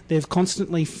season. They've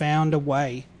constantly found a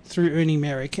way through Ernie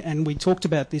Merrick, and we talked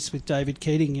about this with David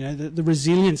Keating. The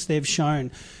resilience they've shown.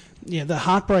 Yeah, the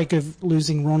heartbreak of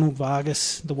losing Ronald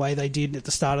Vargas the way they did at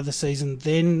the start of the season.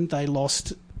 Then they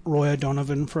lost Roy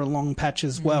O'Donovan for a long patch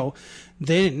as well.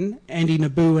 Then Andy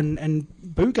Naboo and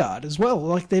Bugard as well.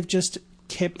 Like, they've just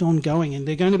kept on going, and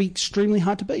they're going to be extremely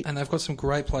hard to beat. And they've got some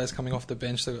great players coming off the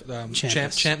bench. They've got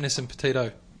Champness. Champness and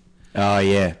Petito. Oh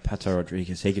yeah, Pato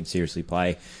Rodriguez. He can seriously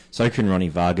play. So can Ronnie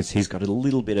Vargas. He's got a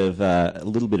little bit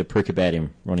of prick about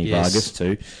him. Ronnie Yes. Vargas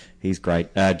too. He's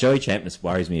great. Joey Champness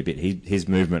worries me a bit. His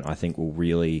movement, I think, will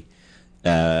really.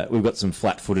 We've got some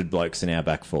flat-footed blokes in our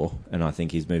back four, and I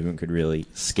think his movement could really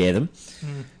scare them.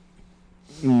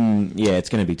 Yeah, it's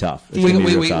going to be tough. It's going to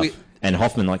be real tough. And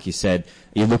Hoffman, like you said,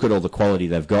 you look at all the quality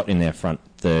they've got in their front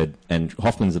third, and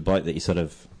Hoffman's a bloke that you sort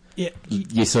of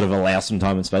allow some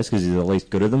time and space because he's the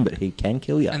least good of them, but he can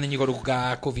kill you. And then you've got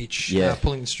Ugarkovic Yeah.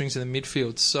 pulling the strings in the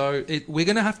midfield. So we're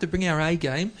going to have to bring our A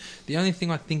game. The only thing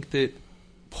I think that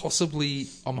possibly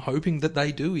I'm hoping that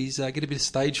they do is get a bit of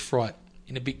stage fright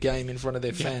in a big game in front of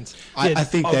their fans. I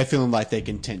think they're feeling like they're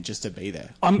content just to be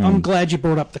there. I'm glad you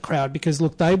brought up the crowd because,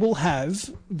 look, they will have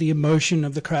the emotion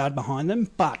of the crowd behind them,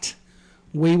 but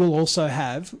we will also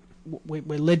have, we're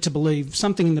led to believe,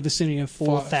 something in the vicinity of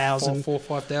 4,000.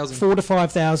 5,000. 4 to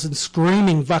 5,000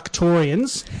 screaming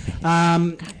Victorians.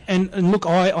 And look,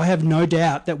 I have no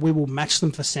doubt that we will match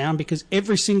them for sound because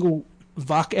every single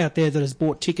Vuck out there that has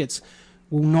bought tickets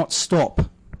will not stop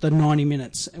the 90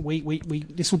 minutes.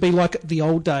 This will be like the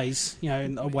old days,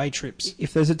 away trips.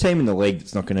 If there's a team in the league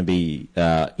that's not going to be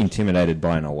intimidated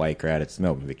by an away crowd, it's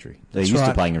Melbourne Victory. They're used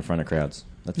to playing in front of crowds.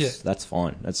 That's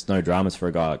fine. That's no dramas for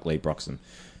a guy like Lee Broxham.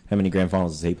 How many grand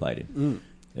finals has he played in?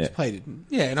 He's played.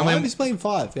 Yeah, and he's playing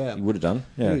 5. Yeah, He would have done.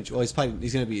 Yeah. Well, he's played.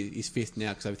 He's going to be his 5th now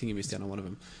because I think he missed out on one of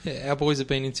them. Yeah, our boys have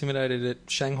been intimidated at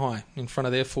Shanghai in front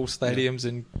of their full stadiums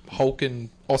and Hulk and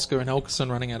Oscar and Elkerson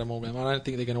running at them all game. I don't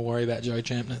think they're going to worry about Joe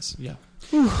Champness. Yeah.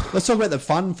 Let's talk about the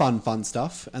fun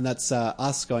stuff, and that's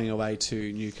us going away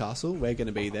to Newcastle. We're going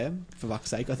to be there for fuck's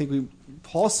sake. I think we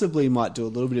possibly might do a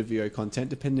little bit of video content,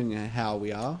 depending on how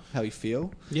we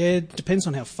feel. Yeah, it depends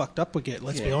on how fucked up we get,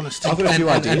 let's be honest. I've got a few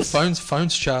ideas. And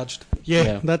phones charged.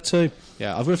 Yeah, that too.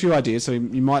 Yeah, I've got a few ideas, so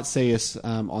you might see us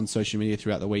on social media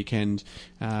throughout the weekend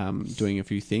doing a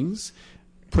few things.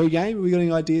 Pre-game, have we got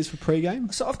any ideas for pre-game?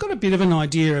 So I've got a bit of an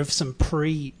idea of some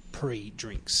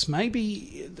pre-drinks.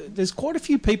 Maybe there's quite a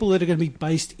few people that are going to be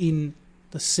based in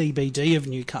the CBD of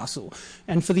Newcastle.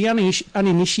 And for the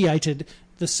uninitiated,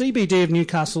 the CBD of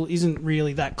Newcastle isn't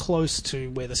really that close to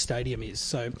where the stadium is.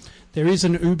 So there is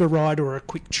an Uber ride or a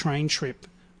quick train trip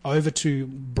over to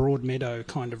Broadmeadow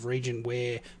kind of region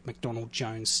where McDonald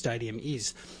Jones Stadium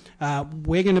is.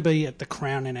 We're going to be at the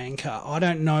Crown and Anchor. I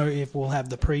don't know if we'll have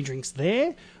the pre-drinks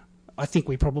there. I think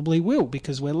we probably will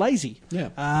because we're lazy.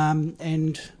 Yeah.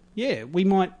 We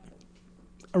might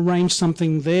arrange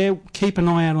something there. Keep an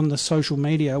eye out on the social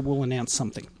media. We'll announce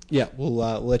something. Yeah, we'll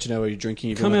let you know what you're drinking.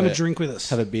 If you Come want have a drink with us.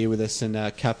 Have a beer with us and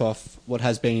cap off what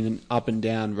has been an up and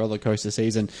down roller coaster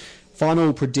season.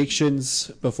 Final predictions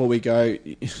before we go.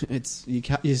 You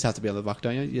just have to be on the Vuck,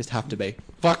 don't you? You just have to be.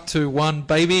 Vuck 2-1,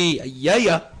 baby.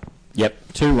 Yeah. Yep,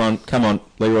 2-1. Come on,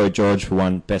 Leroy George for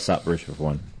 1. Bessap Barisha for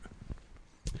 1.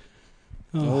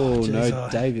 Oh, geez, no,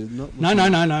 David. Not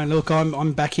No. Look,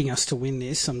 I'm backing us to win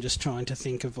this. I'm just trying to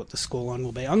think of what the scoreline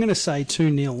will be. I'm going to say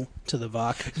 2-0 to the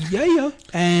VARC. Yeah.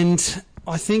 And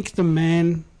I think the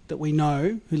man that we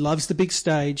know who loves the big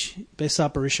stage,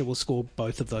 Bessap Barisha, will score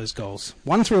both of those goals.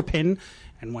 One through a pen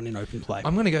and one in open play.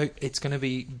 I'm going to go, it's going to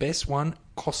be Bess 1,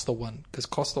 Costa 1, because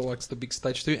Costa likes the big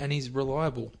stage too, and he's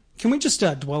reliable. Can we just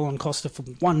dwell on Costa for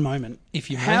one moment?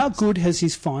 How good has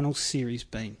his final series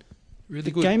been? Really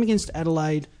the good. Game against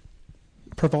Adelaide,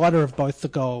 provider of both the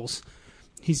goals.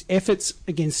 His efforts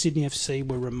against Sydney FC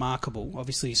were remarkable.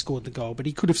 Obviously, he scored the goal, but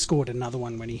he could have scored another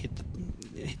one when he hit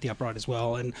the upright as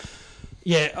well. And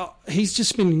he's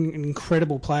just been an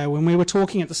incredible player. When we were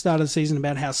talking at the start of the season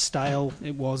about how stale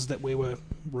it was that we were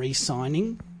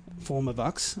re-signing former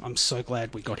Bucks, I'm so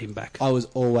glad we got him back. I was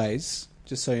always,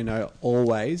 just so you know,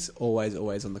 always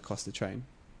on the Costa train.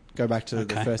 Go back to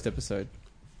the first episode.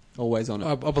 Always on it.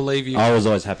 I believe you. I was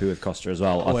always happy with Costa as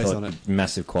well. Always I thought on it.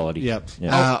 Massive quality. Yep.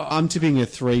 Yeah. I'm tipping a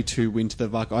 3-2 win to the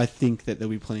Vuck. I think that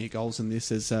there'll be plenty of goals in this.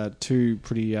 There's two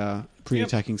pretty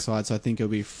attacking sides, so I think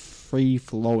it'll be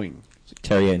free-flowing.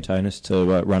 Terry Antonis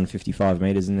to run 55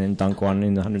 metres and then dunk one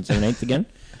in the 117th again.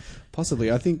 Possibly.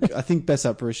 I think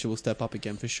Bessap Barisha will step up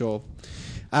again for sure.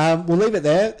 We'll leave it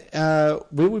there.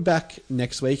 We'll be back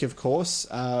next week, of course.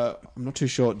 I'm not too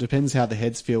sure. It depends how the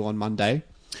heads feel on Monday.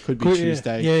 Could be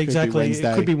Tuesday. Yeah, exactly. Could be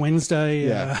Wednesday. It could be Wednesday.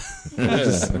 Yeah.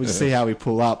 We'll just see how we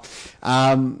pull up.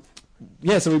 So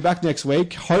we'll be back next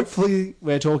week. Hopefully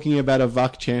we're talking about a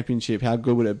VUC championship. How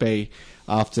good would it be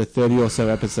after 30 or so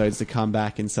episodes to come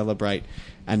back and celebrate?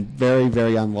 And very,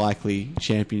 very unlikely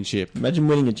championship. Imagine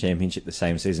winning a championship the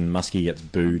same season Muskie gets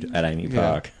booed at Amy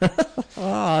Park.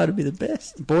 It'd be the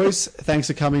best. Boys, thanks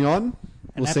for coming on.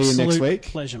 We'll see you next week.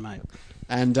 Pleasure, mate.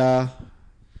 And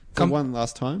one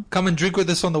last time. Come and drink with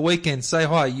us on the weekend. Say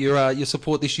hi. Your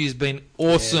support this year's been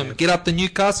awesome. Yeah. Get up to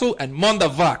Newcastle and Monda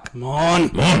Vuck. Come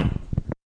on.